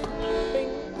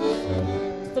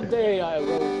the day I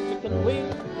roast chicken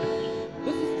wings.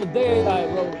 This is the day I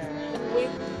roast chicken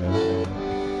wings. This is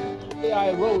the day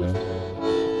I roast.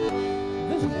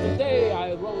 This is the day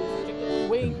I roast chicken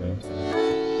wings. This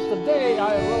is the day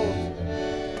I roast.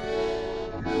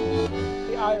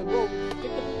 I roast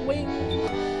chicken wings.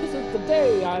 This is the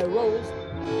day I roast.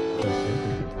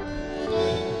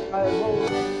 I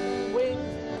roast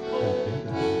wings.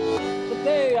 The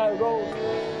day I roast.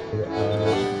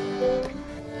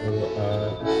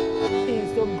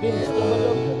 He's the beast of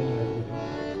the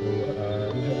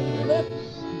lip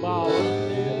bow.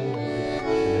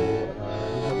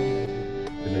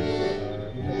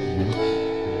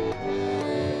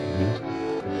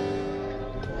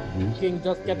 Thinking,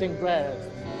 just getting dressed.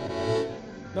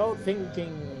 No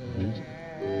thinking.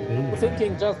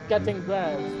 Thinking, just getting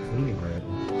dressed.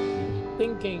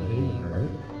 Thinking.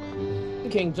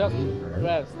 Thinking, just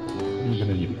dressed.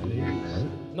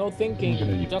 No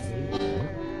thinking, just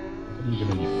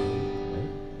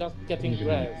getting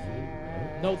dressed.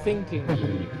 No thinking.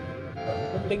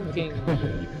 Thinking.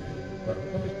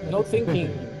 No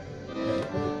thinking.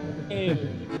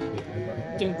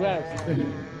 Getting dressed.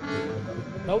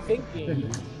 No thinking.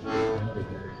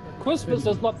 Christmas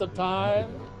is not the time.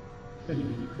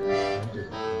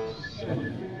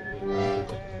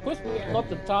 Christmas is not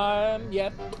the time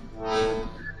yet.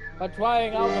 By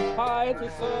trying out a pie to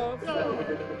serve.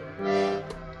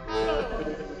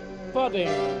 Pudding.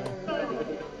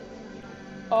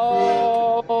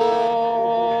 Oh.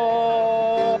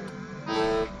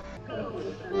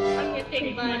 I'm gonna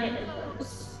take mine.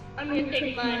 I'm gonna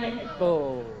take mine.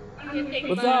 Oh.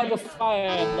 Without the fire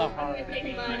in the heart.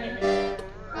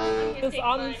 It's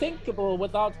unthinkable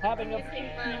without having a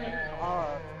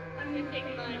heart.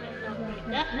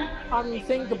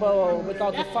 Unthinkable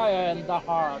without the fire in the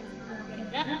heart.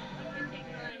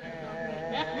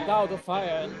 Without the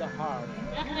fire in the heart.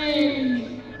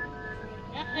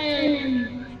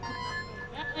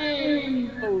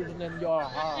 Explosion in your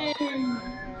heart.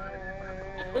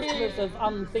 Christmas is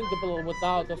unthinkable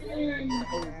without the fire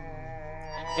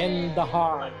in the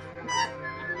heart.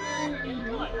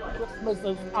 Christmas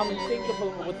is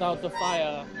unthinkable without the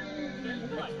fire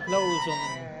explosion.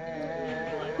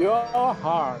 Your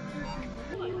heart.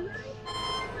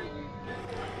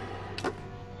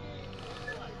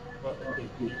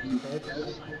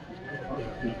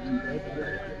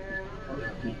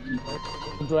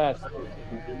 Dress.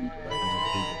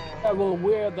 I will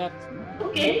wear that.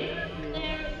 Okay.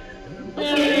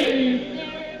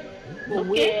 Will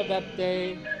wear that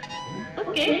day.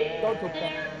 Okay. Go to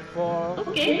bed for.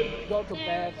 Okay. Go to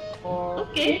bed for.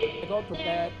 Okay. I go to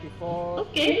bed before.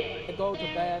 Okay. I go to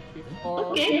bed before.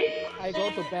 Okay. I go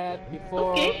to bed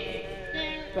before. Okay.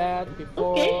 Bed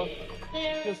before.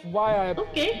 This is why I.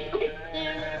 Okay.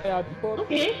 I put.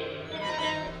 Okay.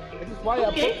 This is why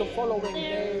I put the following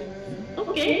day.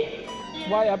 Okay. This is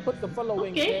why I put the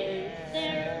following day.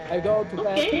 I go to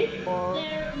bed before.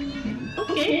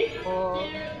 Okay. Or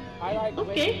I like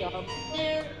waking up.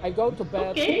 I go to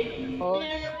bed. Or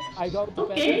I go to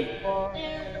bed. Or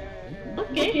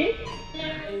okay.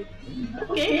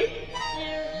 Okay.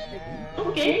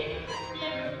 Okay.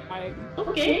 I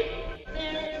okay.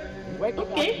 Waking up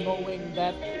knowing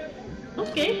that.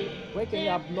 Okay. Waking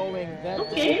up knowing that.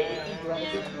 Okay.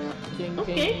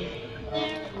 Thinking.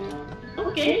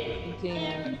 Okay.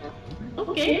 Thinking.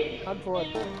 Okay. Not for a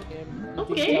time.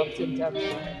 Okay.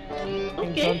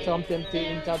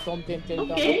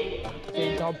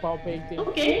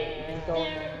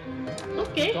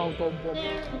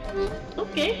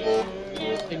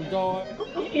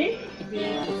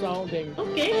 Repeat the sounding.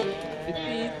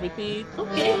 Repeat.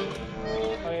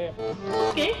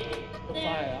 The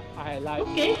fire, I like.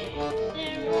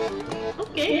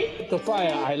 The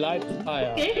fire, I like the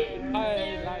fire.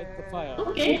 I like the fire.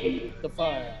 The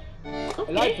fire. I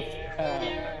like the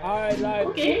fire. I like.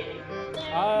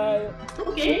 I.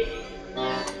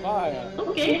 Fire.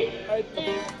 I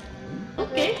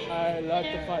like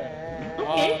the fire.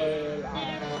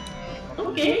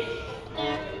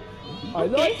 I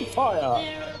like the fire.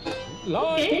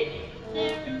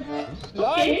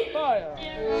 Light fire.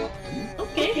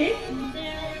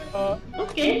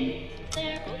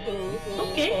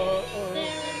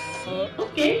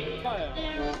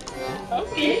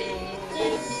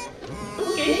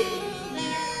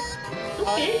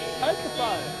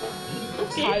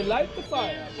 I like the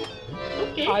fire.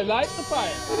 I like the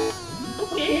fire.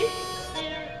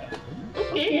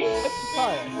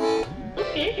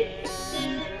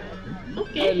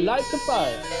 I like the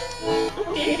fire.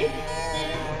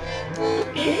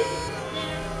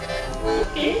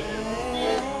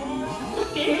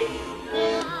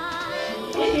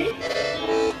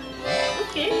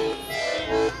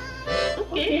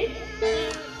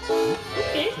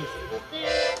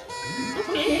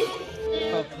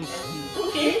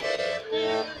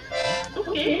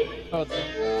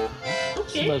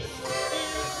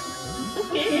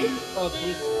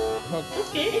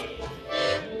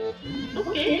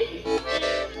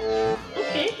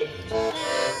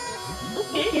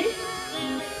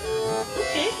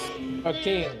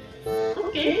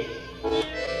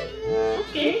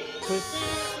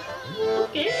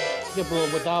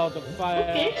 Without the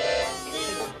fire.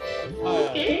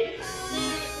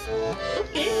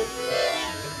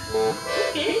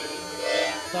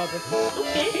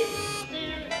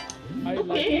 I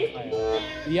like the fire.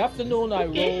 The afternoon I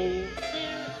roll.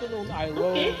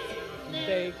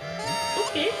 Bake.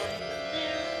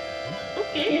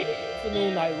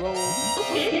 Afternoon I roll.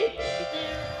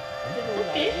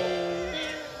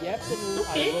 The afternoon I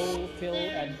roll, fill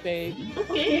and bake.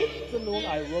 Afternoon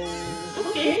I roll.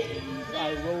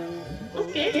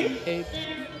 Bake.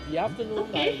 The afternoon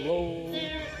I roll.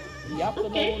 The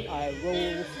afternoon I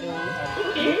roll, fill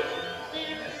and bake.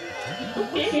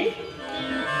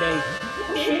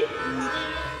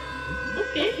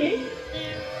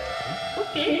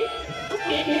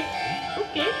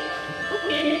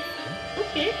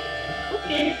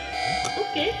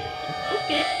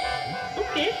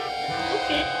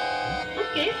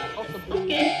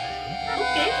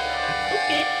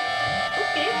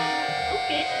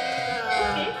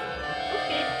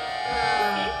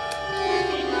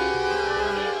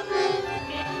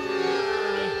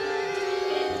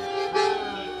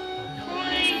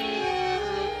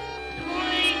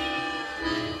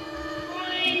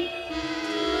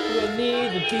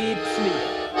 Deep sleep.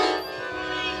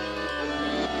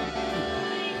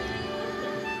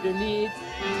 You need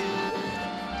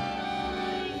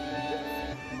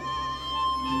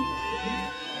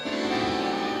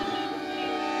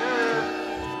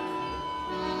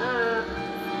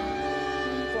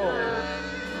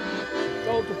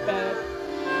go to bed.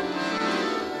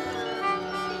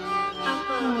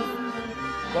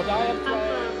 What I am trying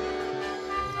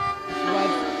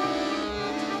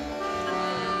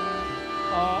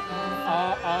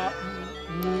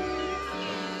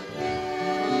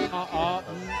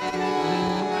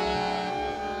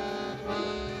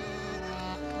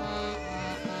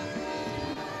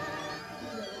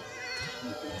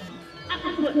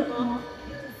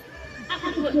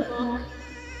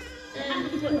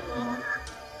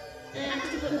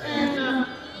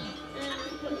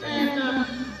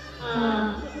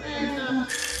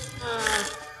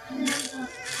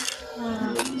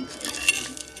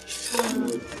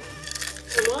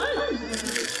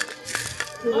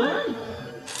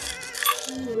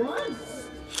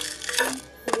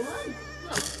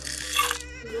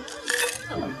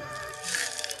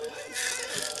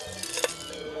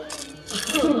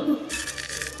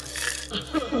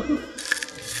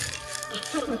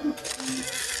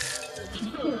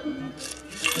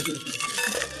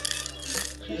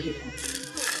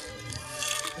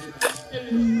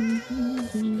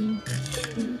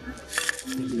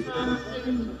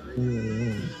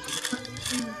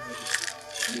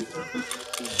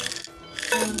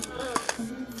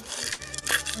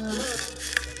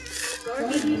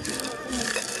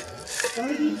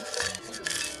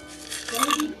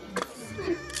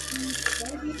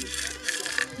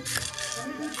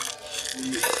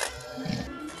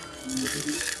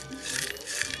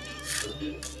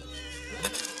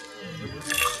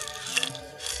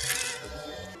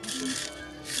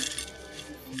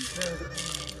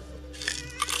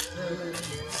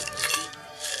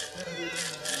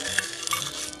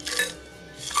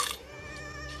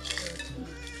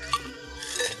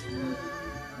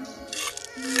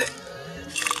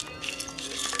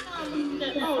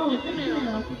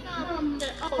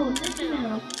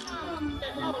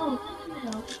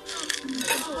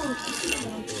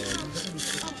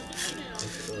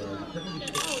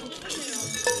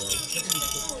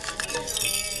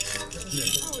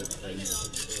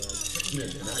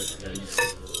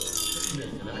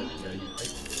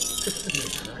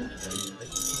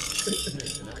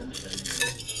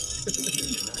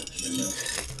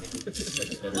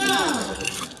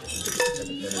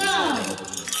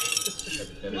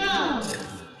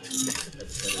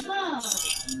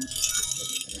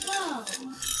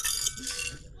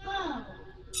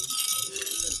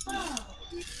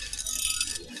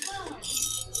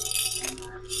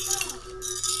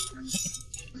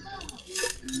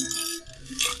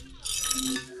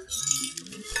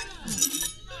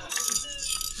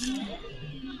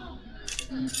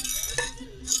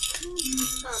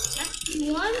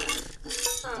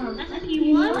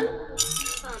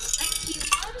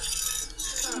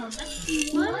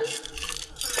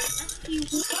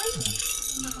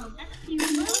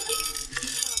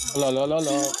La la la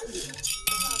la.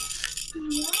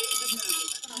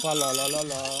 La la la la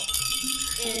la.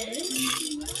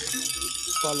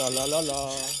 La la la la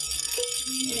la.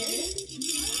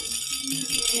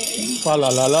 La la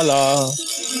la la la.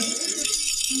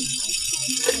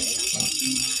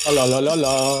 La la la la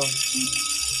la.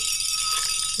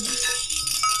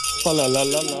 La la la la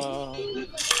la.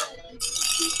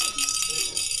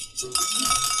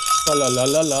 La la la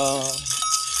la la.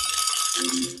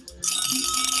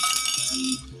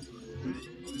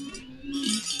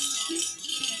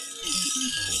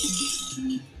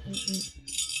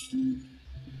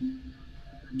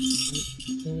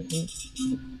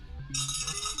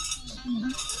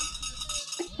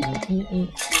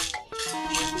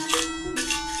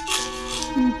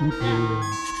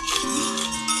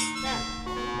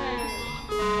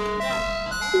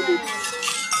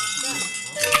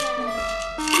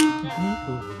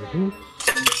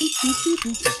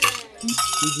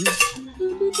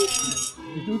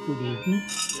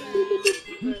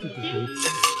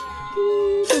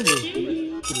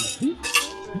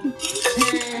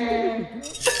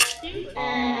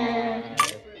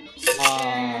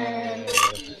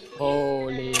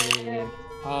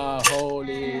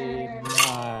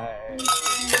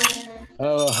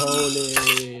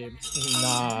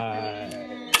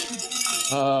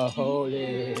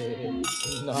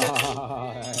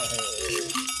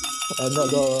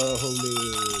 Another holy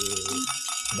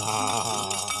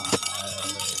night.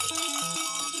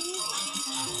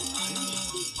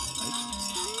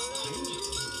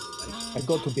 I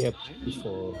go to bed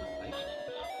before.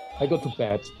 I go to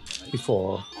bed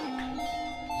before.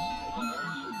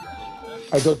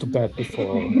 I go to bed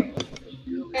before.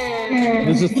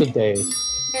 This is the day.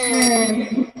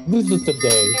 This is the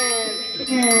day.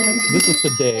 This is the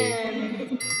day.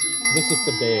 This is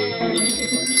the day.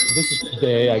 This is the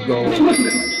day I go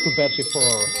to bed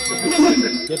before.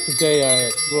 Yesterday I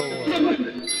throw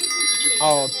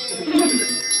out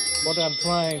what I'm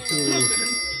trying to.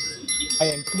 I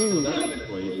include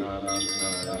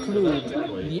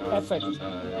the effect,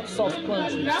 soft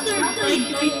crunches.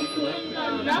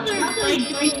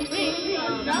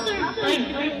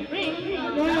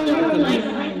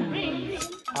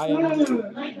 I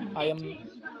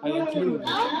include.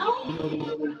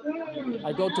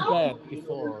 I go to bed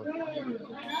before.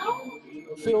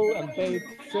 Fill and bake,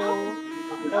 fill,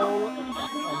 roll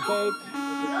and bake.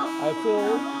 I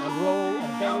fill and roll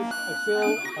and bake. I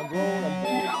fill and roll and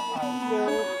bake. I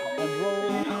fill and roll,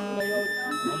 nail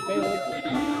and bake.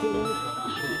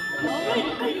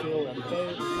 Fill and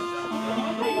bake.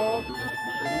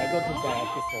 I go to bed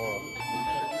before.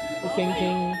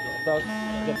 Thinking, thus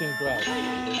getting dressed.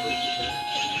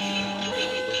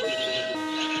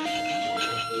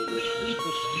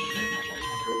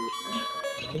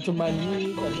 Into my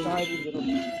neat and tidy little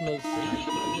Christmas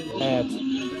hat.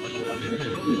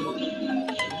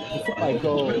 Before I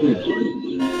go to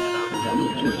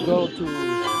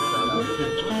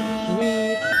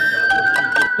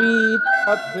sweet,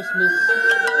 hot Christmas.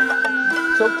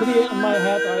 So clear in my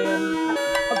head, I am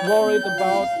not worried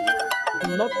about.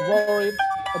 I'm not worried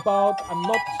about.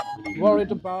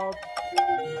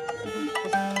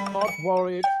 Not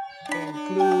worried.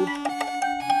 Include.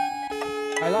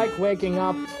 I like waking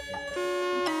up.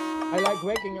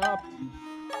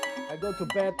 I go to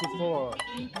bed before.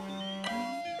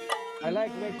 I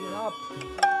like waking up.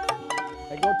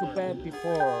 I go to bed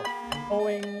before,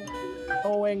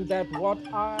 knowing that what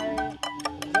I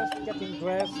just getting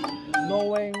dressed,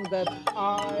 knowing that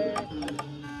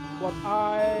what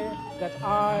I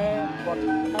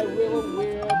will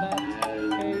wear that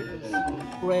day is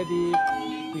ready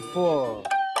before.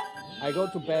 I go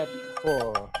to bed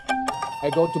before. I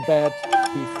go to bed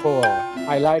before.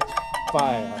 I light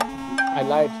fire. I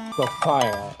light the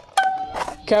fire.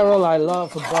 Carol I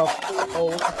love above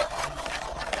all.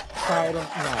 Silent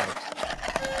night.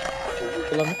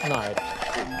 Silent night.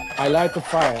 I light the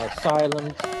fire.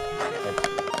 Silent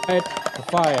night. Light the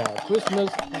fire. Christmas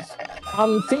is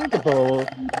unthinkable.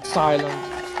 Silent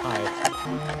night.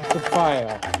 The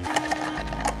fire.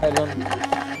 Silent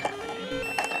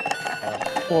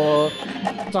for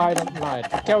silent night.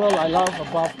 Carol I love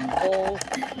above all.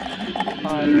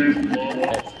 Silent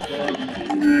night.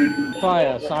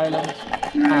 Fire. Silent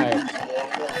night.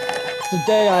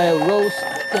 Today I rose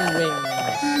chicken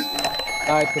wings.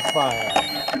 Light the fire.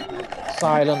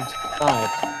 Silent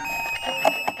night.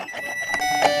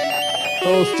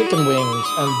 Roast chicken wings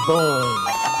and bones.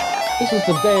 This is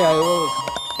the day I roast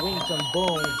wings and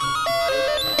bones.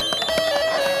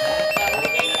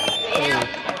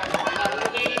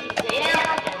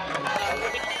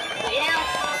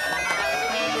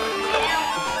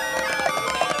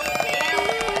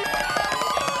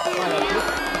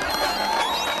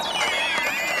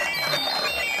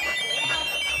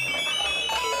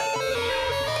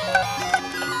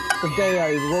 Today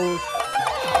I roast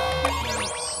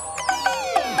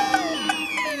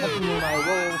afternoon I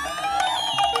roast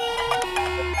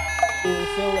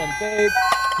fill and bake.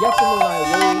 Afternoon I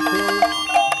roast fill,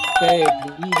 bake.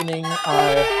 The evening I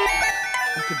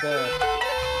go to bed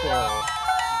before.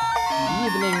 The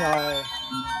evening I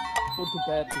go to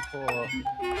bed before.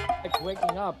 Like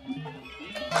waking up.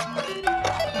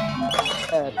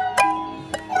 Bed.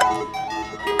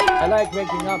 I like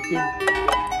waking up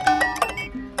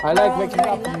I like waking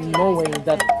up knowing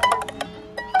that what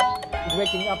like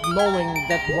waking up knowing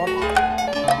that I will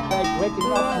like waking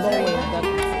up knowing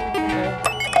that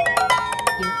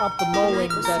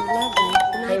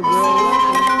I will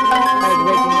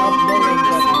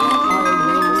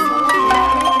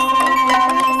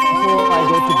before I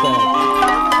go to bed.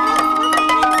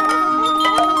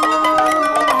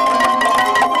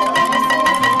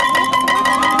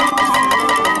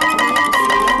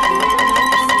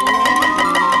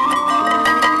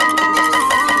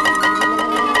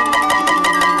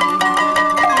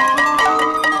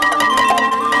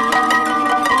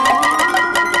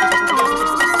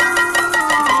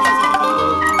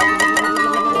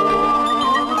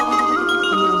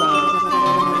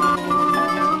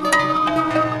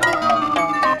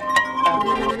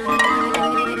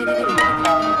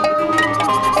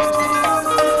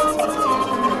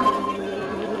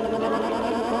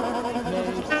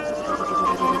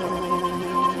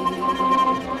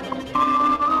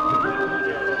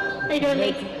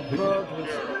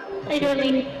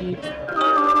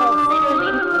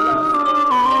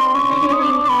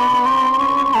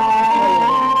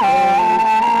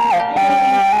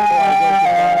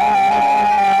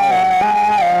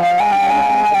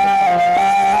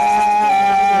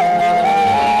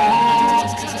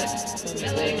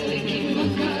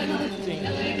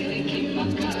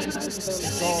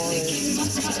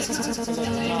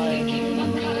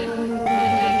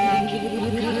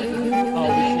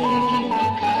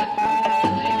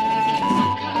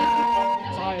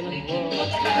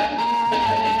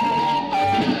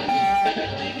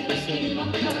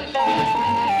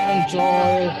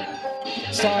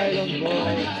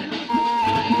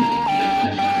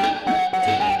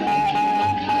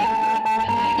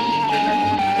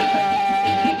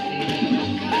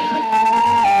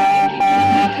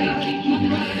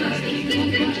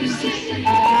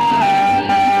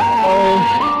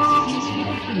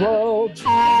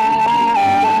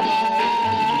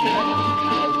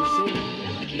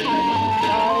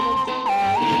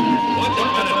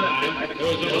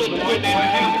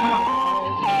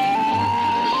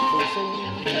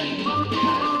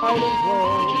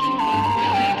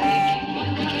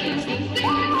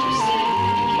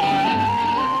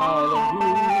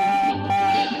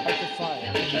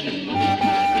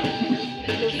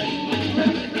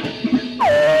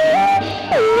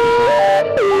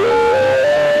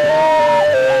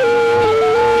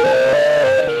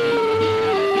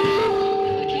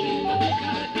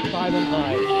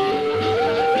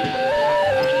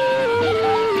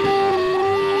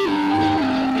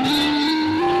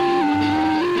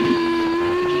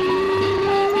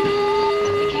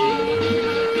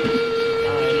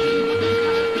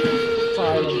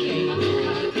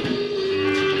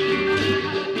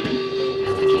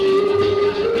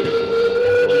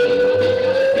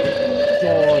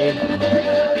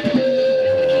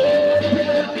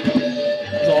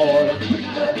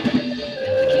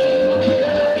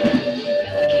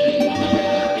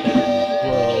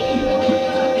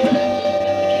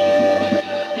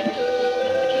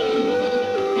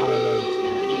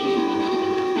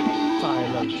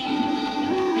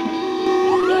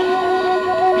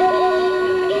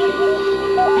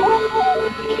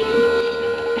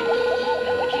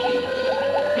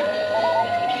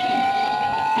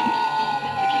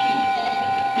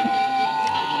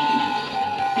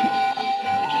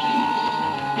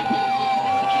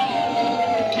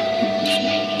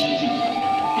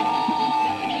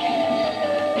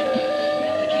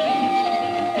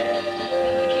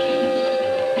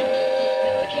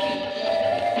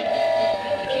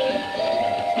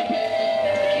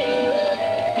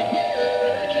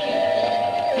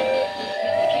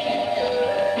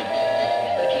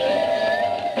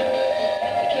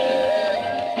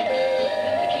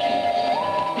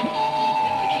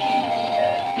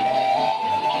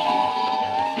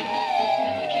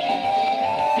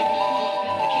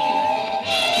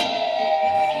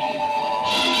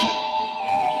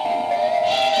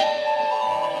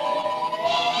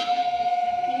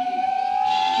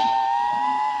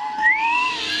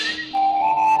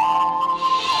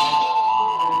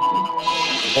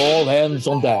 All hands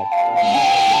on deck.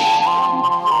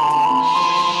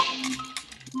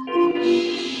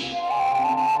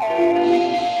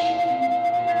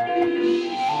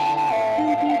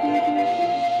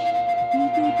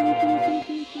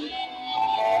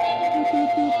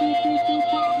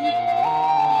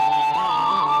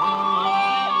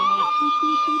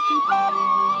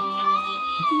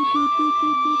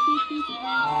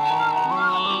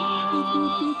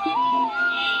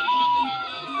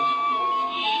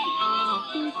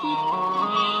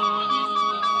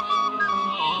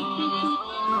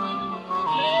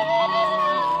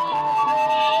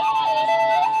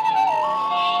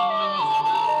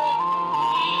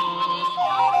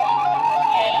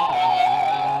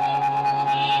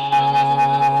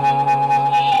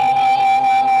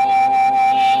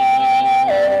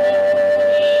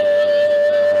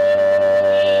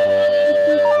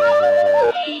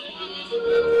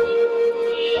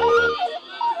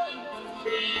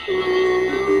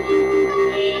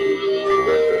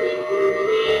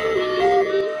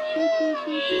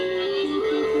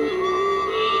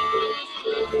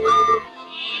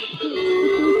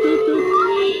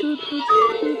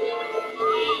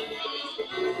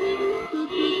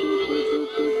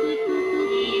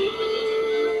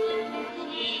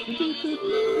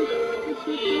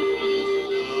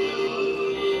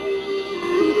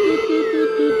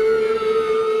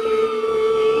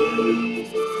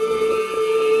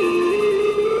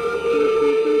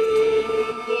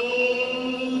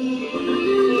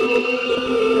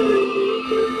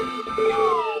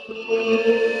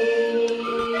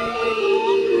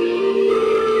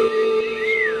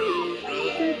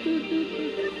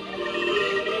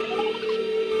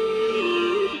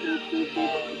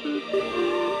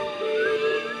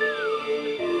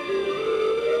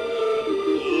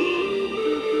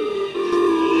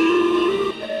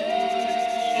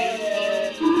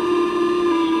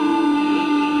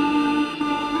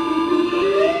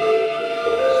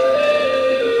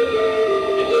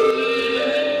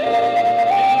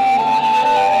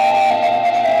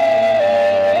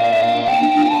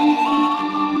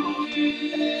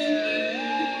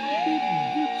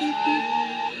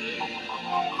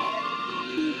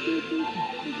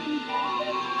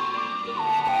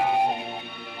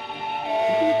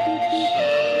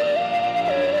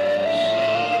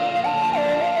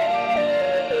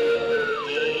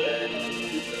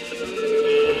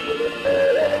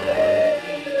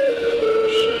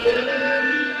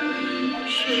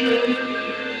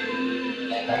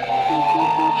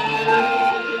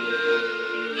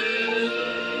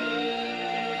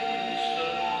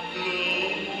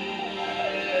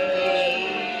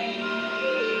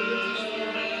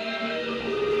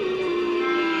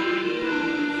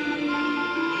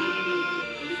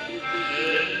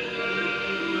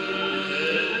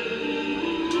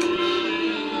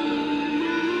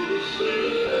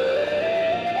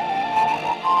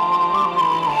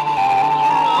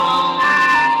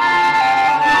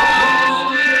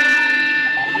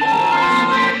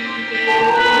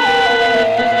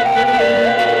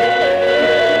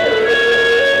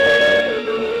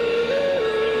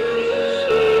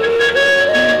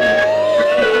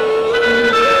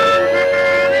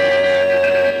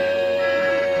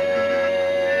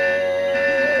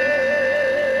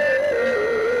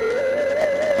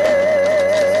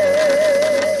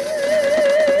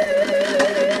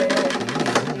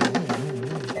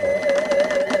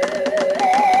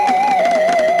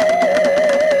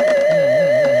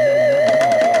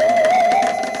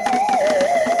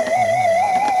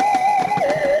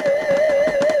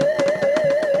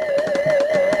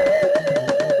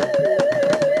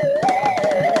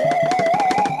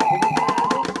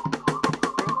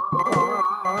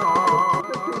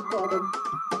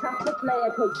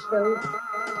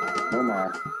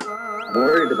 Mama, I'm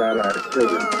worried about our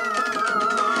children.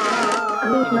 I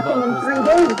ate nothing in 3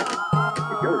 days.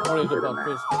 Worried about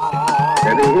Christmas.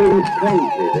 They're behaving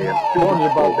strangely. They are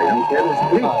Worried about they don't get to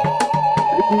sleep.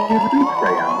 They do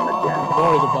crayon again.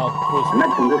 Worried about Christmas. I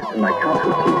mentioned this to my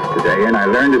council chiefs today, and I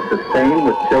learned it's the same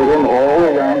with children all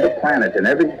around the planet, in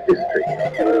every district.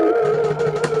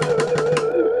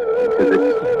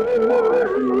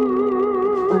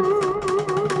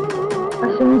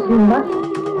 Russians, you must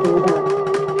know about it.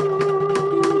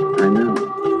 I know.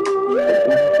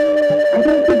 I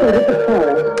want to go to the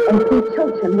forest and see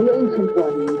Totem, the ancient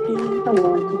one. I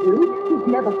want to do. He's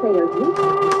never failed me.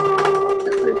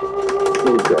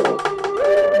 We'll go.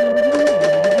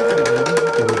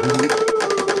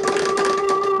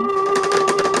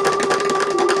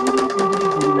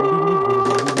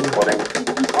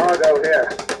 Margot here.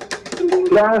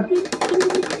 John,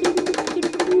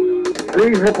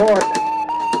 please report.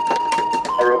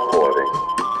 A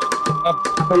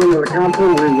Gentlemen of the council,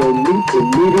 we will meet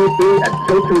immediately at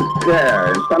Chilton's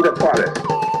chair in Thunder Forest.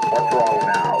 What's wrong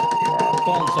now?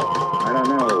 Concert. I don't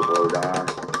know, Bodar,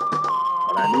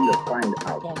 but I need to find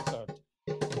out. Concert.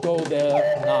 Go there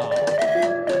now.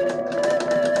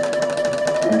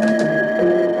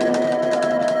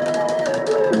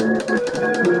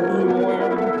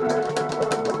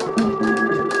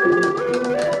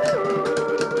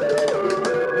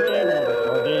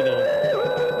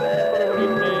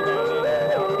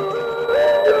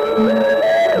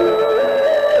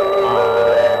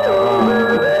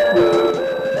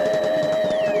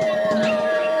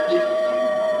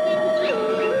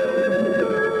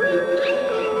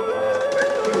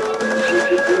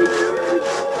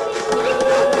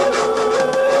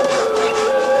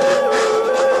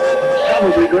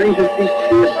 Probably going to see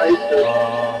the advice.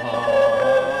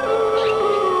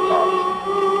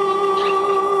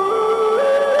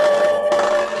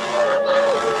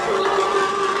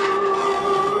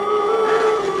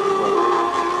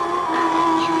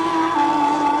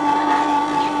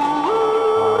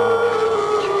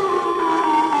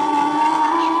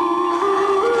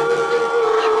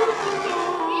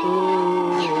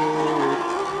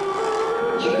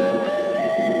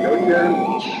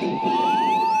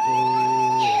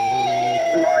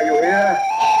 Are you here?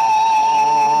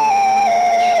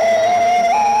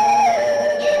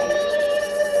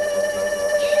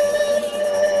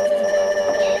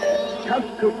 Come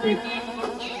to me.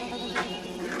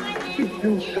 Keep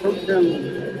you chosen.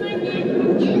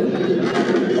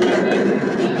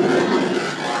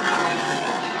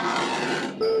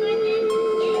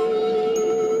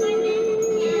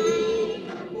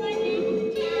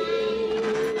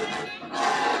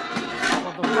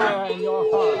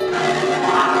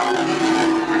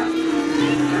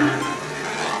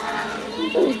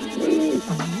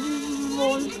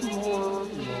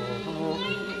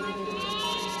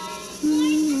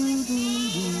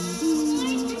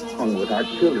 On with our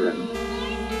children.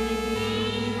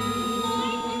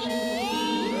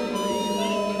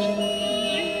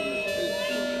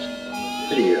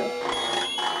 Video.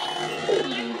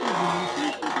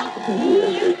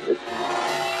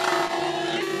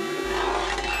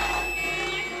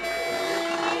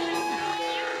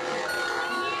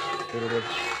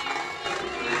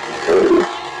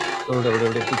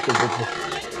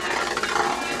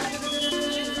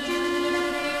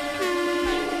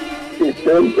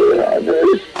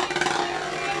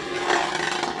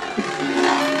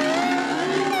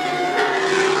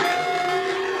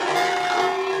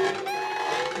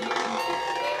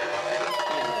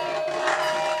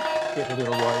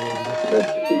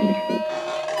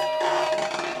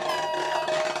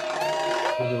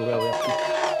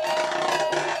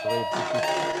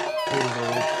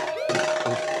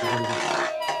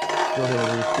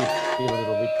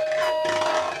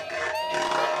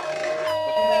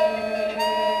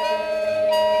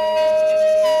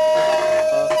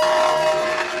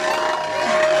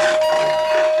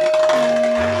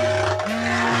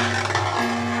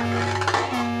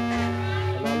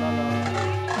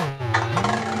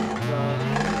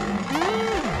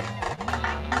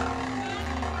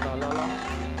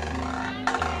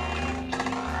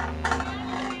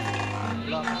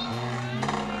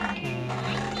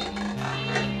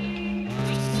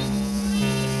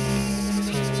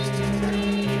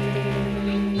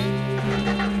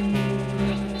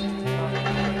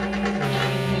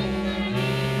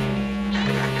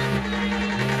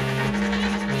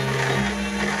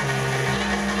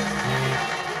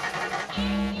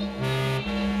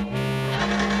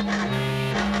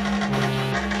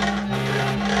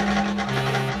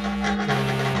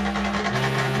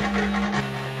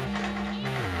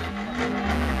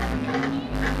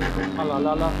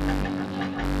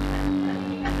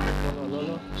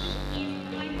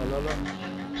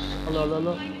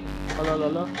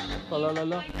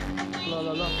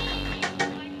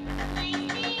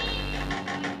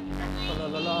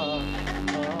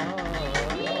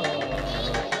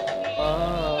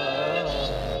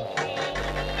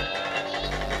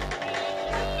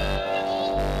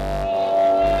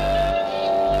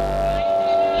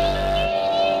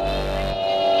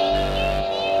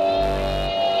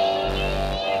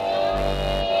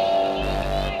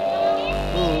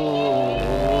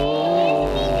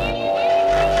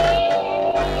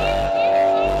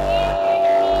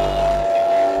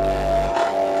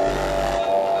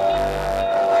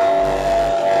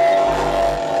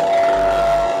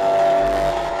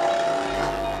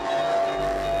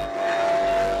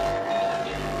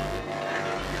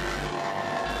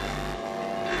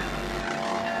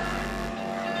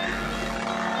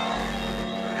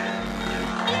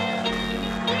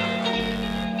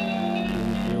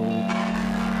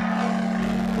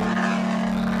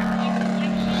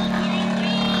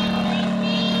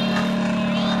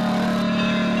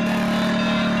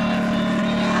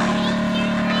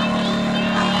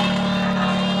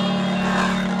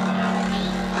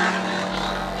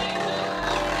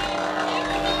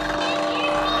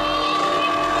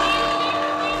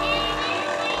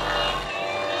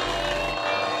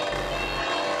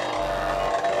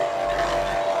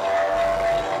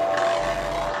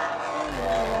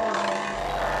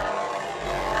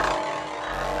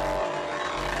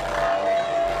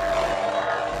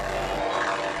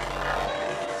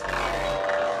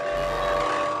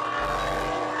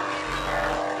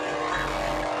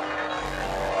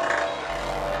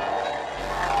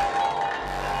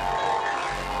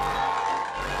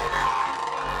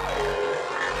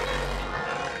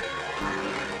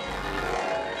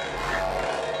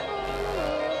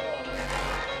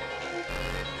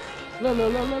 La la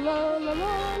la la la la la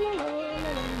la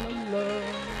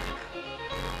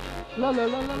la la la la la la la. La la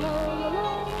la la la la la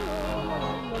la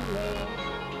la la.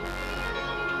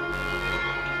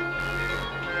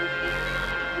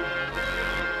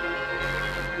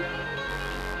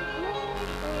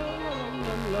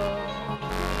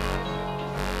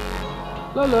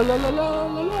 La la la la la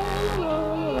la la la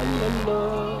la la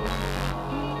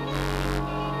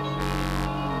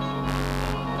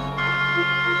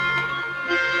la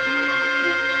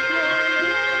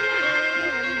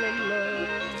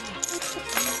la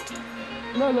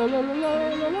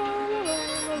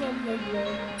la la la la.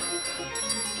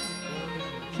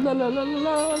 La la la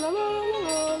la la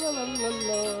la la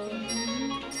la. La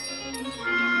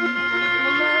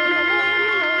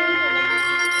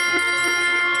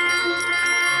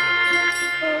la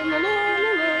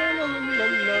la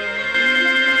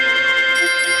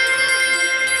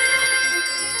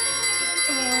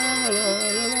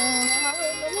la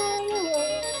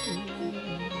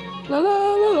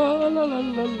la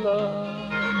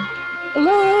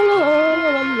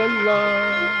la.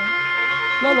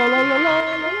 La la la la la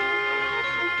la.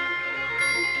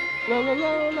 La la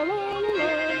la la la la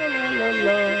la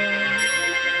la.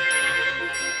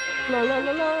 La la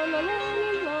la la la la la.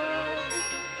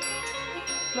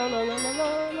 La la la la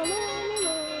la la la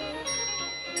la.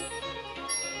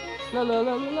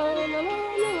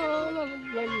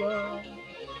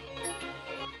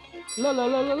 La la la la la la la la la. La la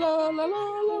la la la la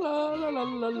la la la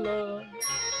la la.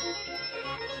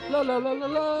 La la la la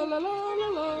la la la la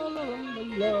la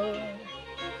la.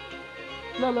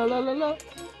 La la la la la.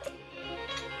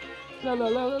 La la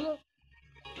la la la.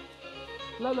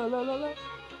 La la la la la.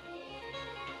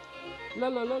 La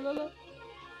la la la la.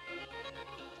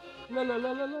 La la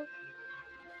la la la.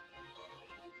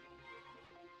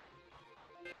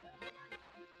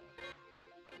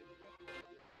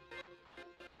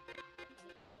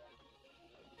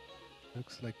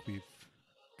 Looks like we've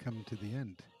come to the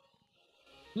end.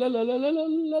 La la la la la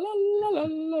la la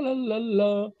la la la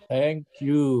la. Thank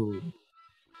you.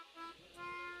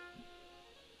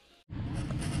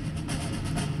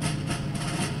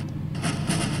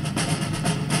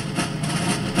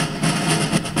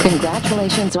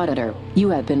 Congratulations, auditor. You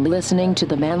have been listening to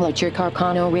the Mannlicher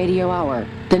Carcano Radio Hour,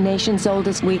 the nation's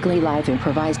oldest weekly live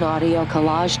improvised audio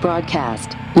collage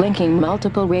broadcast, linking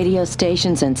multiple radio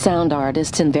stations and sound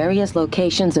artists in various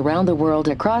locations around the world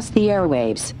across the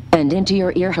airwaves and into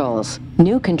your earholes.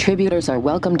 New contributors are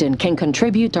welcomed and can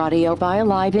contribute audio via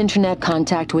live internet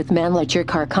contact with Mannlicher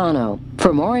Carcano.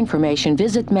 For more information,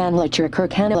 visit Mannlicher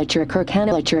Carcano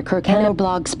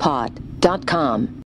blogspot.com.